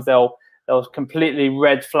sometimes they'll completely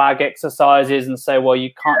red flag exercises and say, well,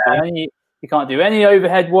 you can't do any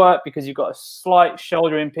overhead work because you've got a slight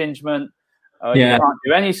shoulder impingement. You can't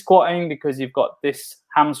do any squatting because you've got this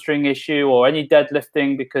hamstring issue, or any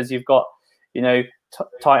deadlifting because you've got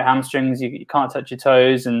tight hamstrings. You can't touch your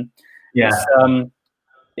toes. And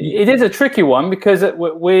it is a tricky one, because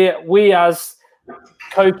we as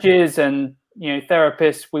coaches and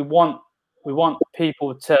therapists, we want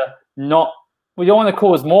people to not. We don't want to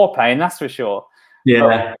cause more pain, that's for sure. Yeah.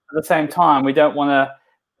 But at the same time, we don't want to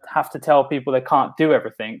have to tell people they can't do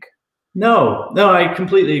everything. No, I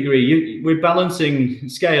completely agree. We're balancing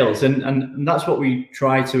scales, and that's what we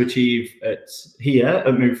try to achieve here at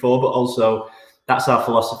Move4, but also that's our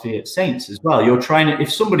philosophy at Saints as well. You're trying to,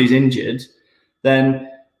 if somebody's injured, then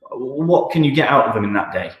what can you get out of them in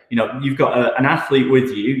that day? You've got an athlete with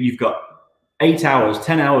you, you've got 8 hours,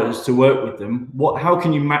 10 hours to work with them. How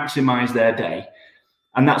can you maximize their day?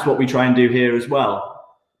 And that's what we try and do here as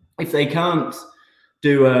well. If they can't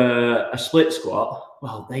do a split squat,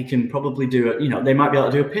 well, they can probably do they might be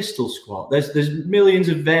able to do a pistol squat. There's millions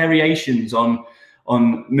of variations on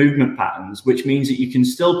movement patterns, which means that you can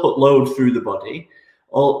still put load through the body,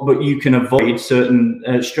 but you can avoid certain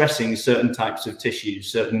stressing certain types of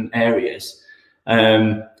tissues, certain areas.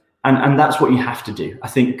 And that's what you have to do. I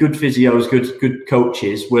think good physios, good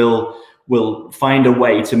coaches will find a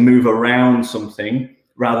way to move around something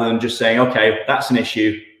rather than just saying, okay, that's an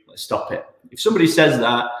issue, let's stop it. If somebody says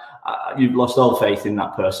that, you've lost all faith in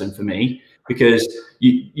that person for me, because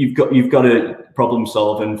you've got to problem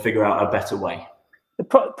solve and figure out a better way. The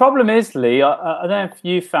problem is, Lee, I don't know if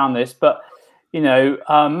you found this, but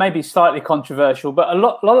maybe slightly controversial, but a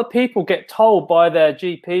lot of people get told by their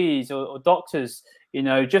GPs or doctors,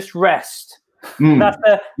 just rest.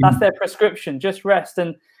 That's their prescription, just rest.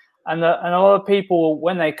 And a lot of people,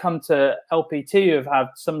 when they come to LPT who have had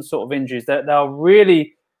some sort of injuries, they're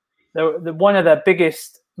one of their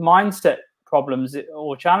biggest mindset problems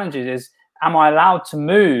or challenges is, am I allowed to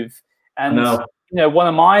move? And one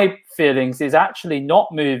of my feelings is actually not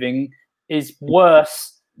moving is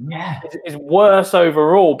worse. Is worse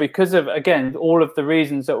overall, because of, again, all of the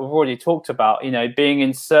reasons that we've already talked about.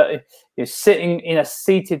 Being sitting in a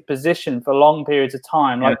seated position for long periods of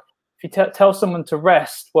time. Like if you tell someone to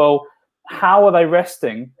rest, well, how are they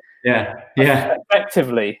resting?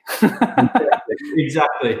 Effectively.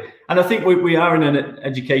 Exactly. And I think we are in an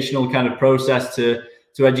educational kind of process to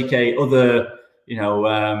educate other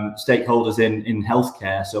stakeholders in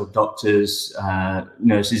healthcare, so doctors,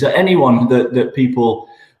 nurses, anyone that people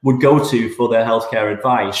would go to for their healthcare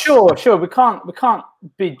advice. Sure. We can't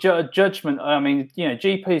be judgment. I mean,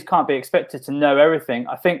 GPs can't be expected to know everything.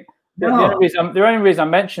 I think the only reason I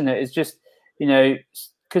mention it is just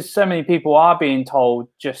because so many people are being told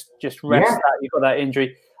just rest that you've got that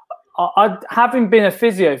injury. Having been a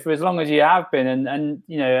physio for as long as you have been, and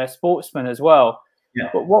a sportsman as well. Yeah.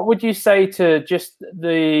 But what would you say to just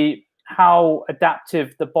how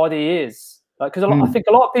adaptive the body is? Like, because I think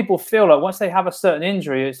a lot of people feel like once they have a certain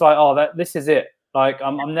injury, it's like, oh, this is it. Like,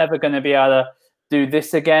 I'm never going to be able to do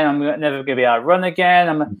this again. I'm never going to be able to run again.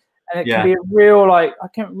 And it can be a real, like,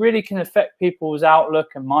 really can affect people's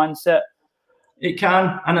outlook and mindset. It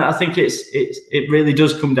can, and I think it really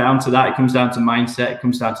does come down to that. It comes down to mindset. It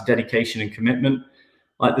comes down to dedication and commitment.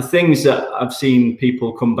 Like, the things that I've seen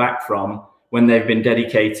people come back from when they've been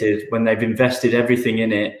dedicated, when they've invested everything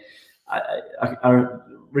in it, are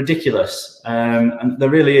ridiculous. And there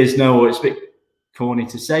really is no, it's a bit corny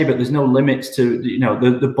to say, but there's no limits to, you know,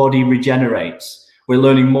 the body regenerates. We're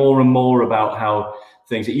learning more and more about how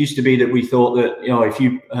things. It used to be that we thought that, you know, if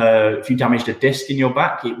you damaged a disc in your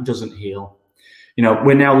back, it doesn't heal. You know,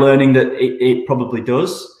 we're now learning that it probably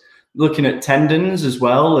does. Looking at tendons as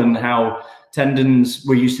well, and how tendons,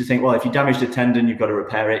 we used to think, well, if you damaged a tendon, you've got to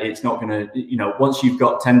repair it. It's not going to, you know, once you've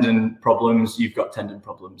got tendon problems, you've got tendon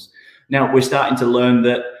problems. Now we're starting to learn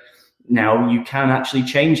that now you can actually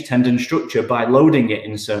change tendon structure by loading it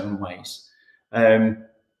in certain ways. And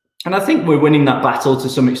I think we're winning that battle to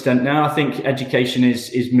some extent now. I think education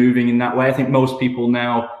is moving in that way. I think most people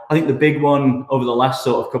now, I think the big one over the last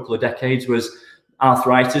sort of couple of decades was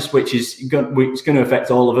arthritis, which is going to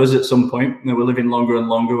affect all of us at some point. You know, we're living longer and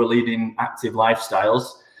longer. We're leading active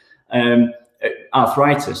lifestyles.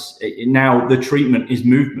 Arthritis, now the treatment is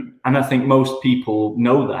movement. And I think most people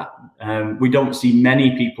know that. We don't see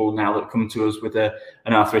many people now that come to us with an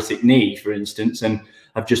arthritic knee, for instance, and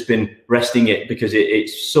have just been resting it because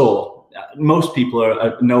it's sore. Most people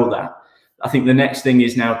know that. I think the next thing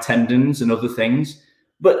is now tendons and other things.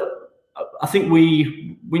 But I think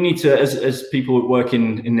we need to, as people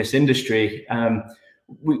working in this industry,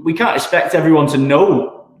 we can't expect everyone to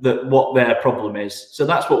know what their problem is. So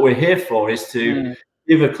that's what we're here for, is to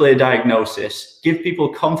give a clear diagnosis, give people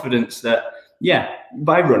confidence that, yeah,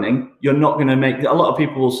 by running, you're not going to make, a lot of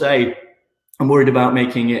people will say, I'm worried about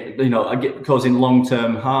making it, you know, causing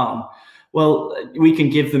long-term harm. Well, we can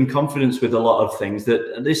give them confidence with a lot of things,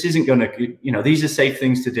 that this isn't going to, you know, these are safe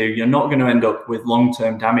things to do. You're not going to end up with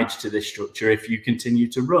long-term damage to this structure if you continue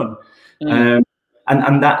to run.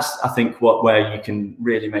 And that's, I think, where you can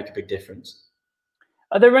really make a big difference.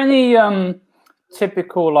 Are there any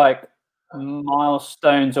typical, like,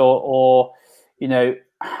 milestones or, you know,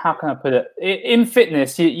 how can I put it? In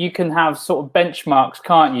fitness, you can have sort of benchmarks,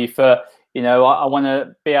 can't you? For, you know, I want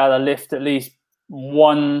to be able to lift at least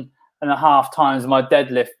 1.5 times my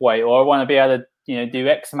deadlift weight, or I want to be able to, you know, do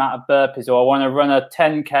X amount of burpees, or I want to run a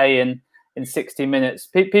 10K in 60 minutes.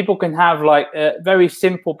 People can have like very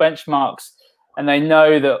simple benchmarks, and they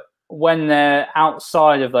know that when they're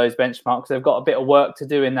outside of those benchmarks, they've got a bit of work to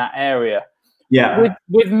do in that area. Yeah.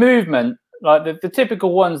 With movement, like the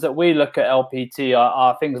typical ones that we look at LPT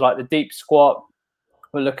are things like the deep squat.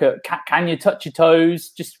 We'll look at, can you touch your toes?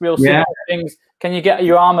 Just real simple things. Can you get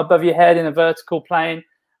your arm above your head in a vertical plane?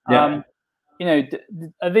 You know,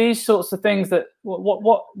 are these sorts of things that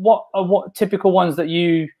what typical ones that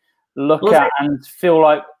you look at and feel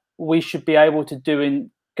like we should be able to do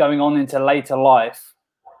going on into later life?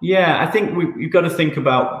 Yeah, I think you've got to think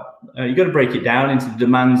about, you've got to break it down into the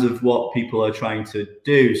demands of what people are trying to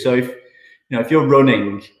do. So if you're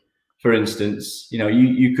running, for instance, you know,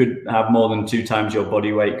 you could have more than 2 times your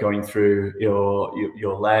body weight going through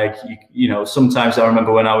your leg. You know, sometimes I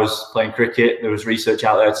remember when I was playing cricket, there was research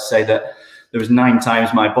out there to say that there was 9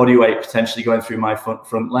 times my body weight potentially going through my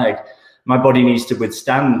front leg. My body needs to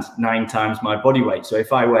withstand 9 times my body weight. So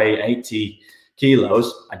if I weigh 80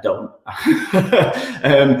 kilos, I don't,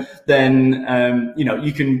 then you know,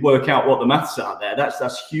 you can work out what the maths are there. That's a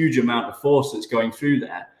huge amount of force that's going through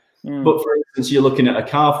there. But for instance, you're looking at a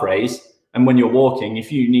calf raise, and when you're walking,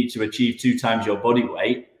 if you need to achieve 2 times your body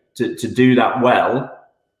weight to do that well,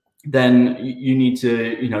 then you need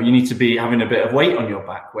to be having a bit of weight on your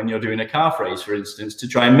back when you're doing a calf raise, for instance, to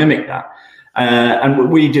try and mimic that.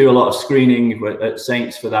 And we do a lot of screening at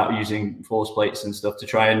Saints for that, using force plates and stuff to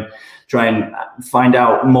try and find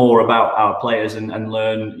out more about our players and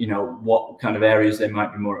learn, you know, what kind of areas they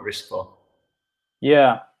might be more at risk for.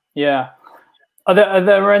 Yeah. Are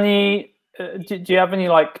there any? Do you have any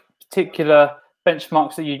like particular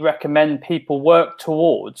benchmarks that you'd recommend people work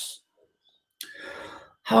towards?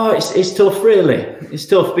 Oh, it's tough, really. It's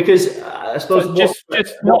tough because I suppose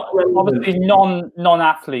obviously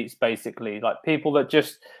non-athletes, basically, like people that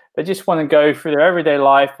just want to go through their everyday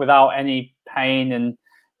life without any pain and,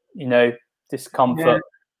 you know, discomfort.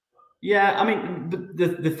 Yeah. I mean,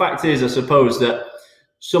 the fact is, I suppose, that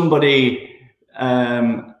somebody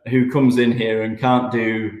who comes in here and can't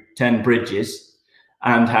do 10 bridges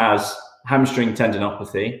and has hamstring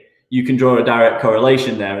tendinopathy, you can draw a direct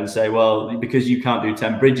correlation there and say, well, because you can't do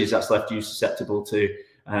 10 bridges, that's left you susceptible to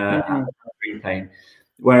hamstring pain.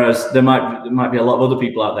 Whereas there might be a lot of other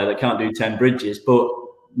people out there that can't do 10 bridges, but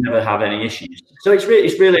never have any issues. So it's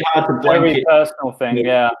really hard to blanket. Very personal thing,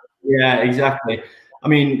 yeah. Yeah, exactly. I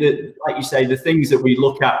mean, like you say, the things that we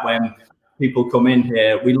look at when people come in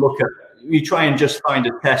here, we try and just find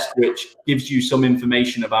a test which gives you some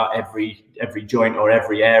information about every joint or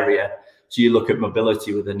every area. So you look at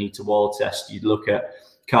mobility with a knee to wall test. You look at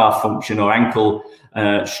calf function or ankle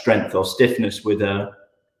strength or stiffness with a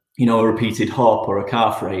repeated hop or a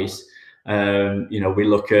calf raise. We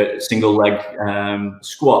look at single leg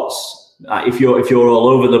squats. If you're all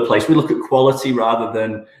over the place, we look at quality rather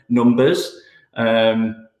than numbers,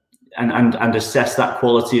 and assess that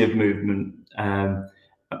quality of movement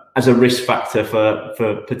as a risk factor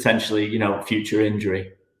for potentially future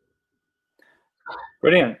injury.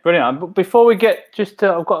 Brilliant. But before we get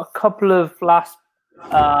I've got a couple of last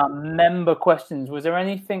member questions. Was there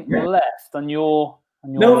anything left on your?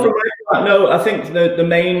 No, I think the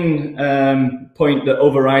main point that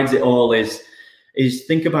overrides it all is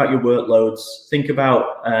think about your workloads. Think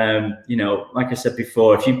about, like I said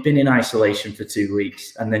before, if you've been in isolation for 2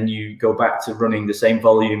 weeks and then you go back to running the same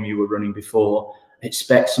volume you were running before,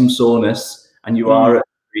 expect some soreness and you are at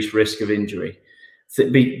increased risk of injury.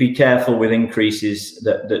 Be careful with increases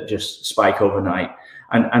that just spike overnight.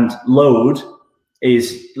 And load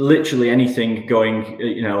is literally anything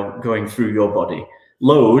going through your body.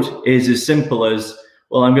 Load is as simple as,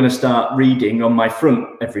 well, I'm going to start reading on my front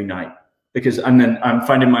every night and then I'm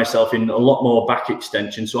finding myself in a lot more back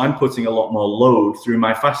extension. So I'm putting a lot more load through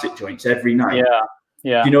my facet joints every night.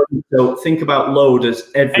 Yeah. So think about load as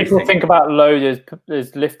everything. People think about load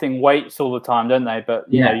as lifting weights all the time, don't they? But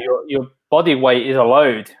your body weight is a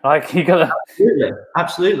load. Like you gotta.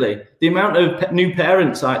 Absolutely. The amount of new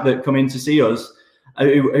parents that come in to see us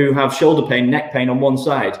who have shoulder pain, neck pain on one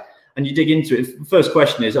side, and you dig into it. The first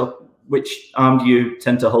question is, which arm do you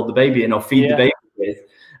tend to hold the baby in or feed the baby with?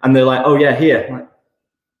 And they're like, oh yeah, here. Like,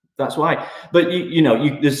 that's why. But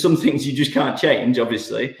there's some things you just can't change,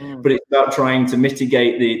 obviously. But it's about trying to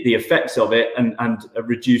mitigate the effects of it and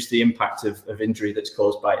reduce the impact of injury that's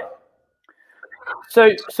caused by it.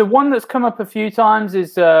 So one that's come up a few times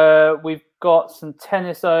is we've got some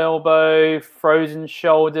tennis elbow, frozen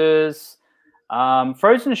shoulders.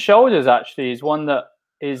 Frozen shoulders actually is one that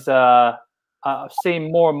is I've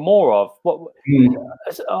seen more and more of.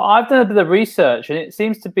 I've done a bit of research, and it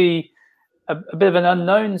seems to be a bit of an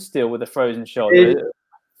unknown still with the frozen shoulder.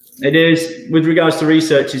 It is. With regards to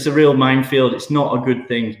research, it's a real minefield. It's not a good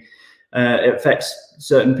thing. It affects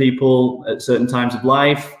certain people at certain times of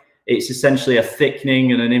life. It's essentially a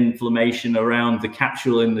thickening and an inflammation around the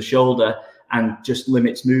capsule in the shoulder and just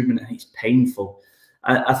limits movement, and it's painful.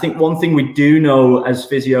 I think one thing we do know as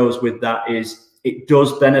physios with that is it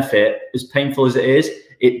does benefit, as painful as it is,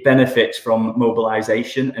 it benefits from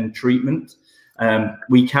mobilization and treatment.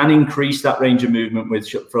 We can increase that range of movement with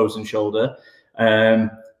frozen shoulder.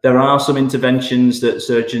 There are some interventions that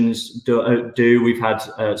surgeons do. We've had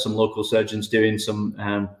some local surgeons doing some,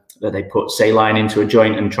 that they put saline into a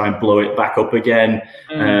joint and try and blow it back up again,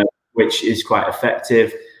 which is quite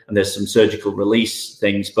effective. And there's some surgical release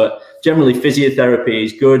things, but generally physiotherapy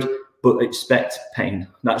is good, but expect pain.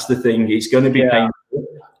 That's the thing. It's going to be painful.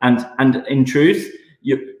 And in truth,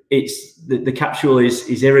 the capsule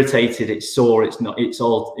is irritated, it's sore,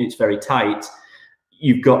 it's very tight.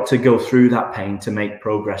 You've got to go through that pain to make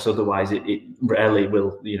progress. Otherwise it rarely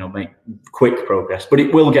will, make quick progress, but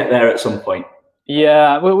it will get there at some point.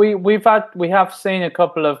 Yeah. We have seen a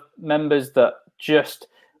couple of members that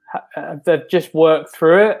they've just worked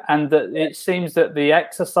through it, and that it seems that the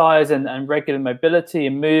exercise and regular mobility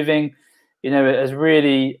and moving, it has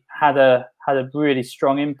really had a really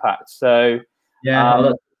strong impact. So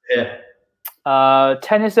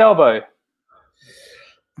tennis elbow,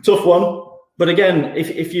 tough one. But again,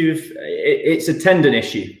 it's a tendon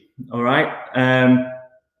issue. All right.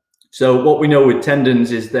 So what we know with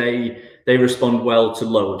tendons is they respond well to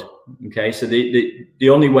load. Okay. So the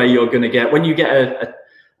only way you're going to get, when you get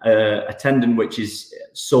a tendon which is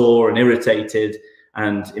sore and irritated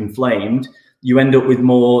and inflamed, you end up with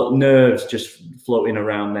more nerves just floating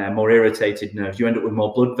around there, more irritated nerves. You end up with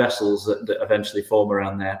more blood vessels that eventually form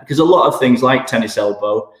around there. Because a lot of things like tennis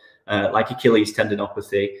elbow, like Achilles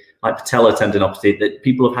tendinopathy, like patella tendinopathy, that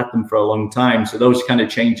people have had them for a long time. So those kind of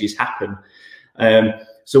changes happen.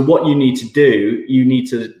 So what you need to do, you need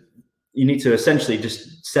to essentially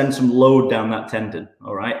just send some load down that tendon.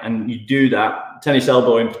 All right. And you do that. Tennis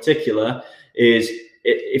elbow in particular is,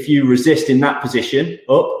 if you resist in that position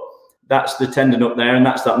up, that's the tendon up there, and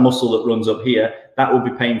that's that muscle that runs up here. That will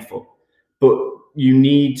be painful. But you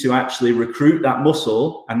need to actually recruit that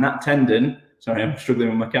muscle and that tendon. Sorry, I'm struggling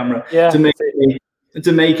with my camera. Yeah.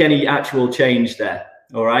 To make any actual change there.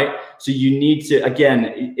 All right. So you need to,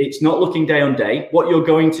 again, it's not looking day on day. What you're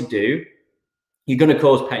going to do, you're going to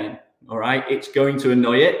cause pain. All right. It's going to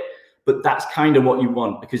annoy it, but that's kind of what you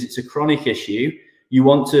want, because it's a chronic issue. You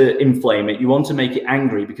want to inflame it. You want to make it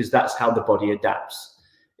angry, because that's how the body adapts.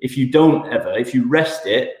 If you rest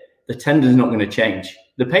it, the tendon's not going to change.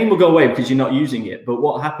 The pain will go away because you're not using it. But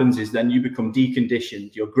what happens is then you become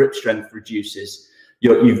deconditioned. Your grip strength reduces.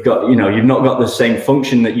 You've not got the same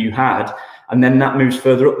function that you had. And then that moves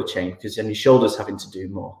further up the chain, because then your shoulder's having to do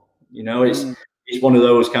more. It's one of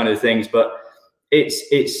those kind of things, but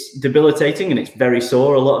it's debilitating and it's very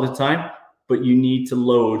sore a lot of the time, but you need to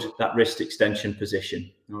load that wrist extension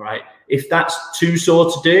position. All right. If that's too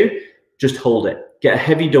sore to do, just hold it. Get a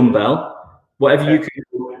heavy dumbbell, whatever you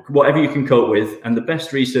can cope with. And the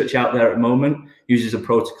best research out there at the moment uses a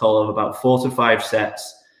protocol of about 4 to 5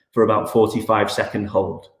 sets for about 45-second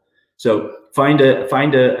hold. So find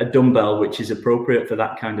a dumbbell which is appropriate for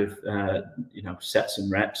that kind of sets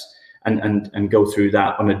and reps, and go through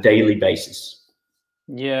that on a daily basis.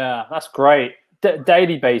 Yeah, that's great.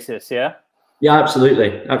 Daily basis, yeah. Yeah,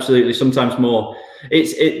 absolutely. Sometimes more.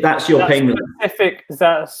 That's your pain relief. Is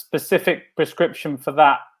that a specific prescription for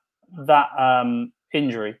that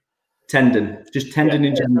injury? Tendon, just tendon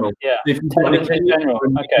in general. Yeah, tendon in general.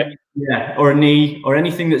 Okay. Yeah, or a knee, or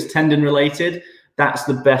anything that's tendon related. That's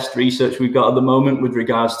the best research we've got at the moment with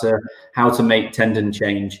regards to how to make tendon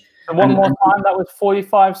change. And one more time, that was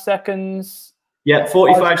 45 seconds. Yeah,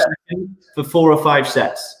 45 seconds for 4 or 5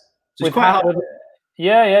 sets. So it's quite hard.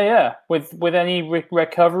 Yeah. With any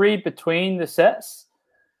recovery between the sets?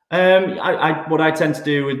 What I tend to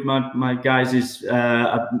do with my guys is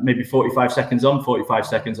maybe 45 seconds on, 45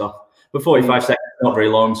 seconds off. But 45 seconds is not very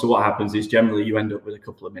long. So what happens is generally you end up with a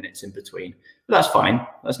couple of minutes in between. But that's fine.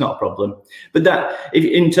 That's not a problem. But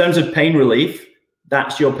in terms of pain relief,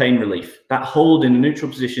 that's your pain relief. That hold in a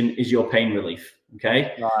neutral position is your pain relief.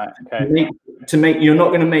 Okay. Right. Okay. You're not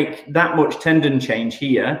going to make that much tendon change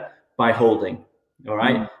here by holding. All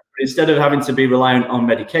right. But instead of having to be reliant on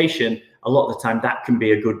medication, a lot of the time that can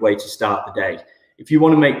be a good way to start the day. If you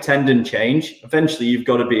want to make tendon change, eventually you've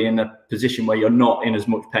got to be in a position where you're not in as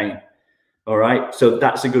much pain. All right. So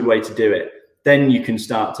that's a good way to do it. Then you can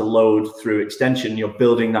start to load through extension. You're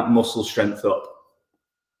building that muscle strength up.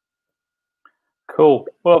 Cool.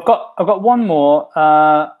 Well, I've got one more.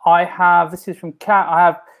 This is from Kat. I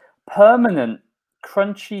have permanent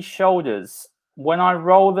crunchy shoulders. When I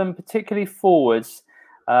roll them, particularly forwards,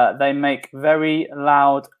 they make very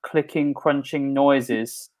loud clicking, crunching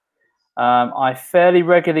noises. I fairly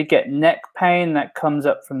regularly get neck pain that comes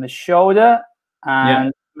up from the shoulder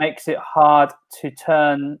and makes it hard to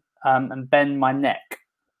turn and bend my neck.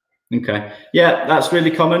 Okay. Yeah, that's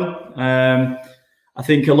really common. I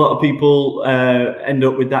think a lot of people end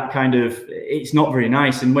up with that kind of, it's not very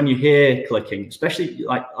nice. And when you hear clicking, especially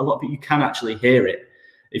like a lot of people, you can actually hear it.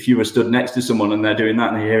 If you were stood next to someone and they're doing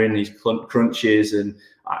that and they're hearing these crunches, and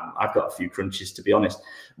I've got a few crunches, to be honest.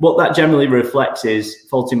 What that generally reflects is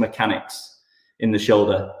faulty mechanics in the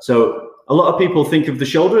shoulder. So a lot of people think of the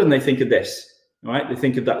shoulder and they think of this, right? They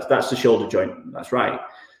think of that's the shoulder joint. That's right.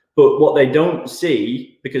 But what they don't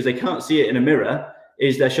see, because they can't see it in a mirror,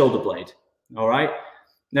 is their shoulder blade. All right.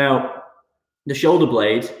 Now, the shoulder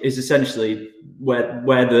blade is essentially where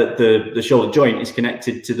the shoulder joint is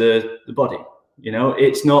connected to the body.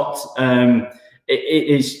 It's not. It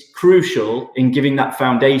is crucial in giving that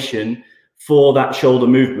foundation for that shoulder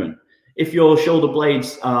movement. If your shoulder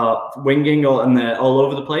blades are winging and they're all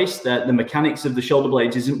over the place, the mechanics of the shoulder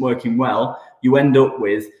blades isn't working well. You end up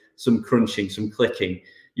with some crunching, some clicking.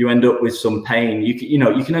 You end up with some pain.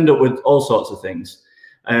 You can end up with all sorts of things.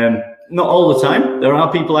 Not all the time. There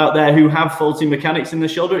are people out there who have faulty mechanics in the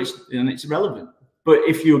shoulder, and it's irrelevant. But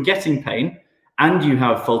if you're getting pain and you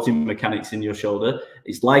have faulty mechanics in your shoulder,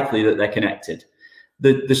 it's likely that they're connected.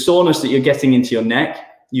 The soreness that you're getting into your neck,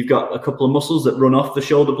 you've got a couple of muscles that run off the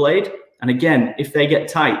shoulder blade. And again, if they get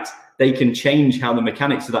tight, they can change how the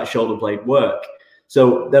mechanics of that shoulder blade work.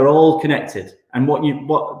 So they're all connected. And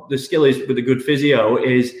what the skill is with a good physio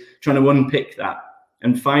is trying to unpick that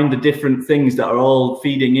and find the different things that are all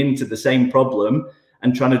feeding into the same problem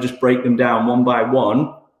and trying to just break them down one by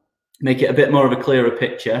one, make it a bit more of a clearer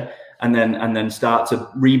picture, and then start to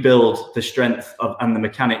rebuild the strength and the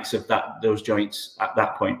mechanics of those joints at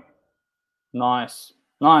that point. Nice.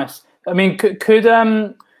 I mean, could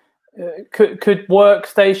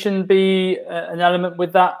workstation be an element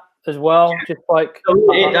with that as well? Just like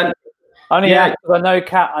Only because I know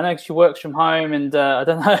Kat. I know she works from home, and I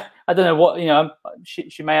don't know. I don't know what, you know.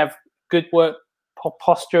 She may have good work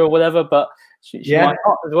posture or whatever, but she might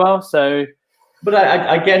not as well. So, but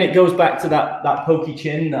again, it goes back to that pokey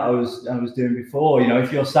chin that I was doing before. You know,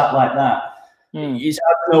 if you're sat like that, it's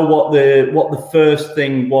hard to know what the first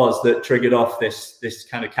thing was that triggered off this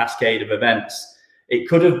kind of cascade of events. It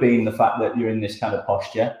could have been the fact that you're in this kind of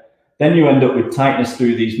posture. Then you end up with tightness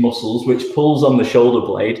through these muscles, which pulls on the shoulder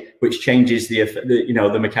blade, which changes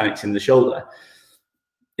the mechanics in the shoulder.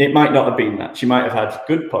 It might not have been that. She might have had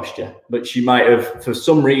good posture, but she might have, for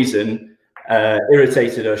some reason,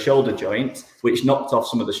 irritated her shoulder joint, which knocked off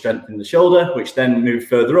some of the strength in the shoulder, which then moved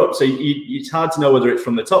further up. So it's hard to know whether it's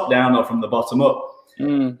from the top down or from the bottom up.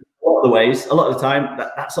 A lot of the time,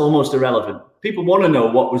 that's almost irrelevant. People want to know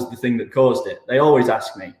what was the thing that caused it. They always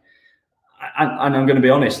ask me. And I'm going to be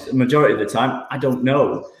honest, the majority of the time, I don't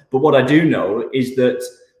know. But what I do know is that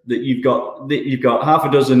you've got half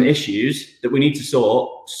a dozen issues that we need to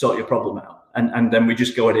sort your problem out. And then we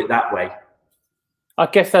just go at it that way. I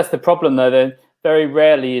guess that's the problem, though. Then very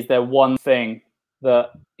rarely is there one thing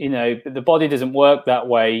that, you know, the body doesn't work that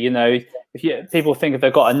way. You know, people think if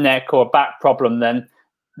they've got a neck or a back problem, then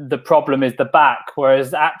the problem is the back,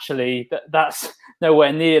 whereas actually that's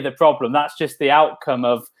nowhere near the problem. That's just the outcome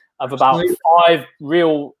of about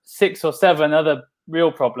 6 or 7 other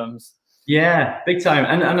real problems. Yeah, big time.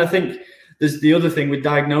 And I think there's the other thing with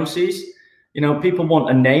diagnoses. You know, people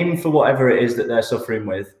want a name for whatever it is that they're suffering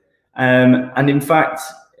with. And in fact,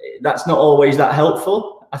 that's not always that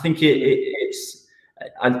helpful. I think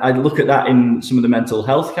I look at that in some of the mental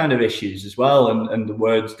health kind of issues as well. And the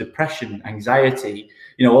words depression, anxiety,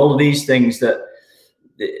 you know, all of these things that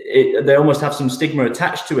they almost have some stigma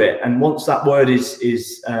attached to it. And once that word is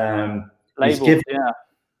given,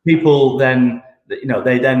 people then, you know,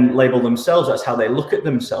 they then label themselves. That's how they look at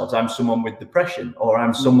themselves. I'm someone with depression, or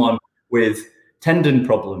I'm someone with tendon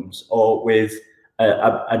problems, or with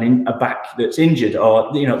a back that's injured,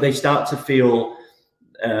 or, you know, they start to feel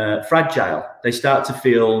fragile. They start to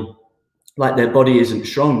feel like their body isn't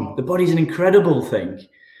strong. The body's an incredible thing,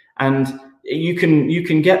 and you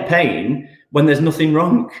can get pain when there's nothing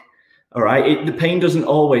wrong. All right, the pain doesn't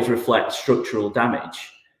always reflect structural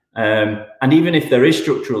damage. And even if there is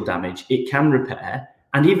structural damage, it can repair.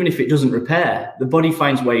 And even if it doesn't repair, the body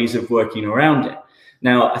finds ways of working around it.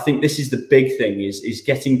 Now, I think this is the big thing, is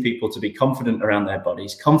getting people to be confident around their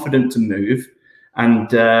bodies, confident to move, and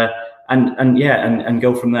go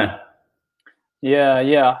from there.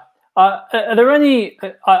 Yeah. Are there any?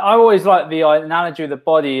 I always like the analogy of the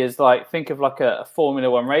body is like, think of like a Formula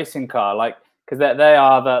One racing car, like, because they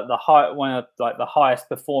are one of like the highest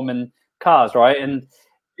performing cars, right? And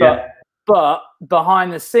but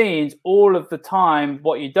behind the scenes, all of the time,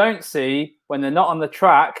 what you don't see when they're not on the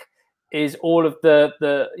track is all of the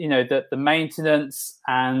maintenance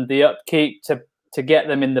and the upkeep to get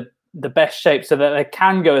them in the best shape so that they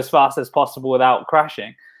can go as fast as possible without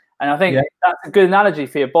crashing. And I think that's a good analogy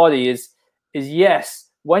for your body is yes,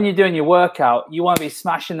 when you're doing your workout, you want to be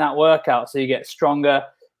smashing that workout so you get stronger,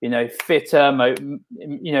 you know, fitter,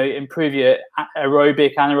 you know, improve your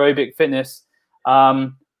anaerobic fitness.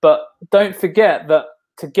 But don't forget that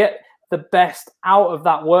to get the best out of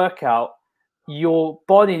that workout, your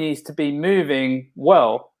body needs to be moving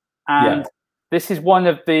well. And this is one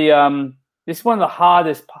of the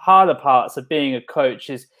harder parts of being a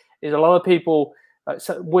coach is a lot of people.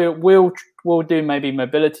 So we'll do maybe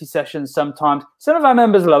mobility sessions sometimes. Some of our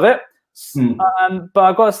members love it, but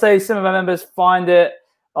I've got to say some of our members find it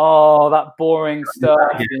that boring stuff.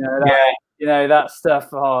 You know that stuff.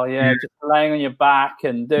 Just laying on your back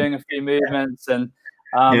and doing a few movements, and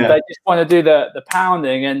they just want to do the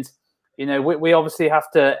pounding. And you know, we obviously have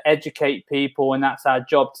to educate people, and that's our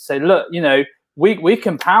job to say, look, you know, we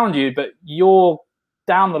can pound you, but you're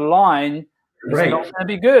down the line. It's not going to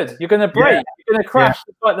be good. You're going to break. You're going to crash.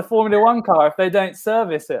 It's like the Formula One car if they don't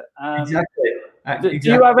service it. Exactly.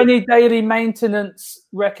 Do you have any daily maintenance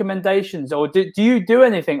recommendations, or do you do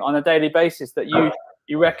anything on a daily basis that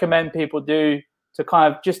you recommend people do to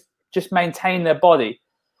kind of just maintain their body?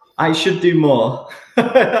 I should do more.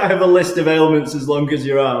 I have a list of ailments as long as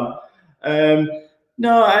your arm.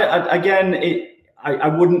 No, I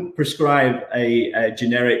wouldn't prescribe a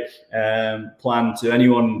generic plan to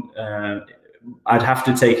anyone. I'd have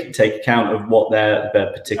to take account of what their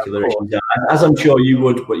particular issues are, as I'm sure you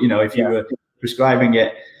would. But you know, if you were prescribing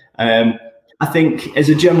it, I think as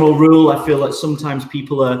a general rule, I feel that sometimes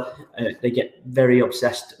people they get very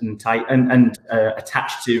obsessed and tight and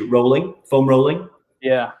attached to foam rolling,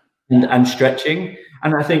 and stretching.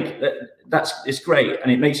 And I think it's great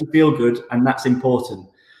and it makes you feel good, and that's important.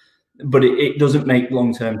 but it doesn't make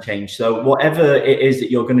long-term change. So whatever it is that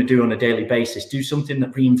you're going to do on a daily basis, do something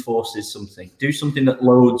that reinforces something. Do something that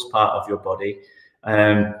loads part of your body.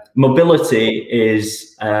 Mobility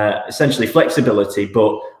is essentially flexibility,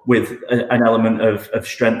 but with an element of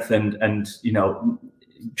strength and you know,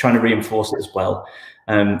 trying to reinforce it as well.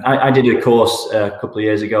 I did a course a couple of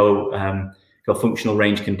years ago called functional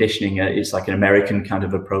range conditioning. It's like an American kind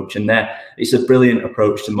of approach, and it's a brilliant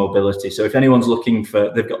approach to mobility. So if anyone's looking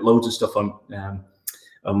for, they've got loads of stuff on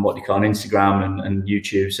what you call on Instagram and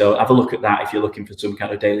YouTube. So have a look at that if you're looking for some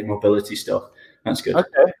kind of daily mobility stuff. That's good.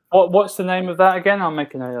 Okay. What's the name of that again? I'll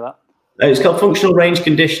make a note of that. It's called functional range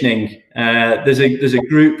conditioning. There's a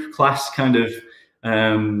group class kind of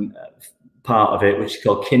part of it, which is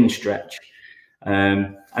called kin stretch.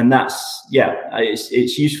 And that's, yeah,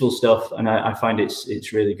 it's useful stuff, and I find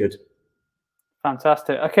it's really good.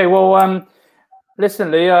 Fantastic. Okay, well,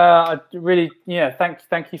 listen, Lee, I really,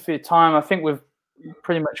 thank you for your time. I think we've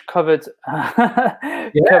pretty much covered. I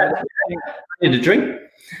need a drink.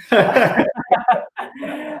 A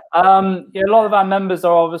lot of our members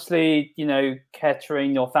are obviously,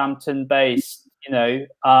 Kettering, Northampton based,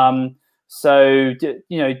 so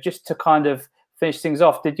just to kind of finish things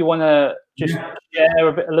off, did you want to just share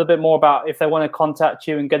a little bit more about if they want to contact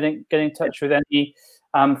you and get in touch with any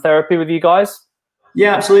therapy with you guys?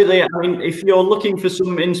 Yeah, absolutely. I mean, if you're looking for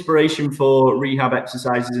some inspiration for rehab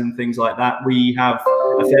exercises and things like that, we have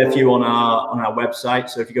a fair few on our website.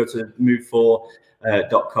 So if you go to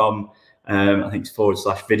move4.com, I think it's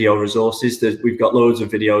 /video resources. We've got loads of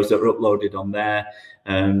videos that are uploaded on there,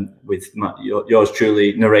 with yours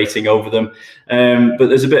truly narrating over them. But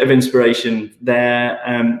there's a bit of inspiration there.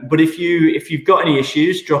 But if you've got any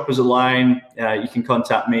issues, drop us a line. You can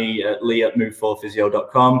contact me at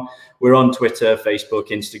lee@move4physio.com. We're on Twitter, Facebook,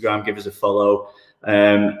 Instagram. Give us a follow.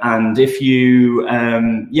 And if you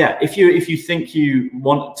think you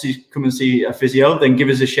want to come and see a physio, then give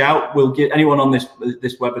us a shout. We'll give anyone on this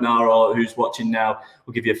webinar or who's watching now,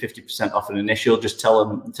 we'll give you a 50% off an initial. Just tell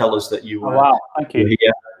us that you. Oh, wow, thank you.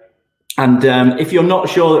 Here. And if you're not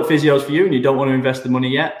sure that physio's for you and you don't want to invest the money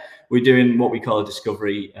yet, we're doing what we call a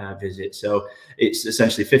discovery visit. So it's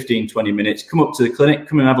essentially 15-20 minutes. Come up to the clinic,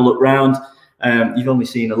 come and have a look round. You've only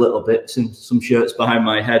seen a little bit, some shirts behind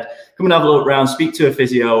my head. Come and have a look around, speak to a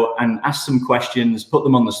physio and ask some questions, put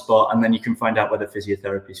them on the spot, and then you can find out whether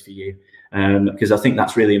physiotherapy is for you. Because I think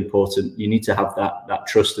that's really important. You need to have that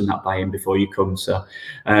trust and that buy-in before you come. So,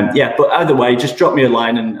 but either way, just drop me a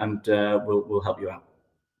line and we'll help you out.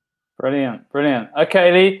 Brilliant.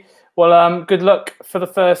 Okay, Lee. Well, good luck for the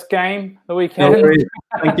first game, the weekend. No worries.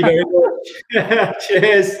 Thank you very much.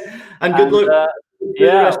 Cheers, and good luck.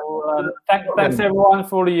 Thanks everyone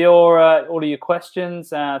for all of your questions.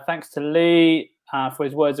 Thanks to Lee for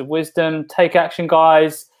his words of wisdom. Take action,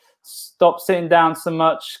 guys. Stop sitting down so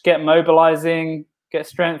much. Get mobilizing. Get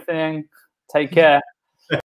strengthening. Take care.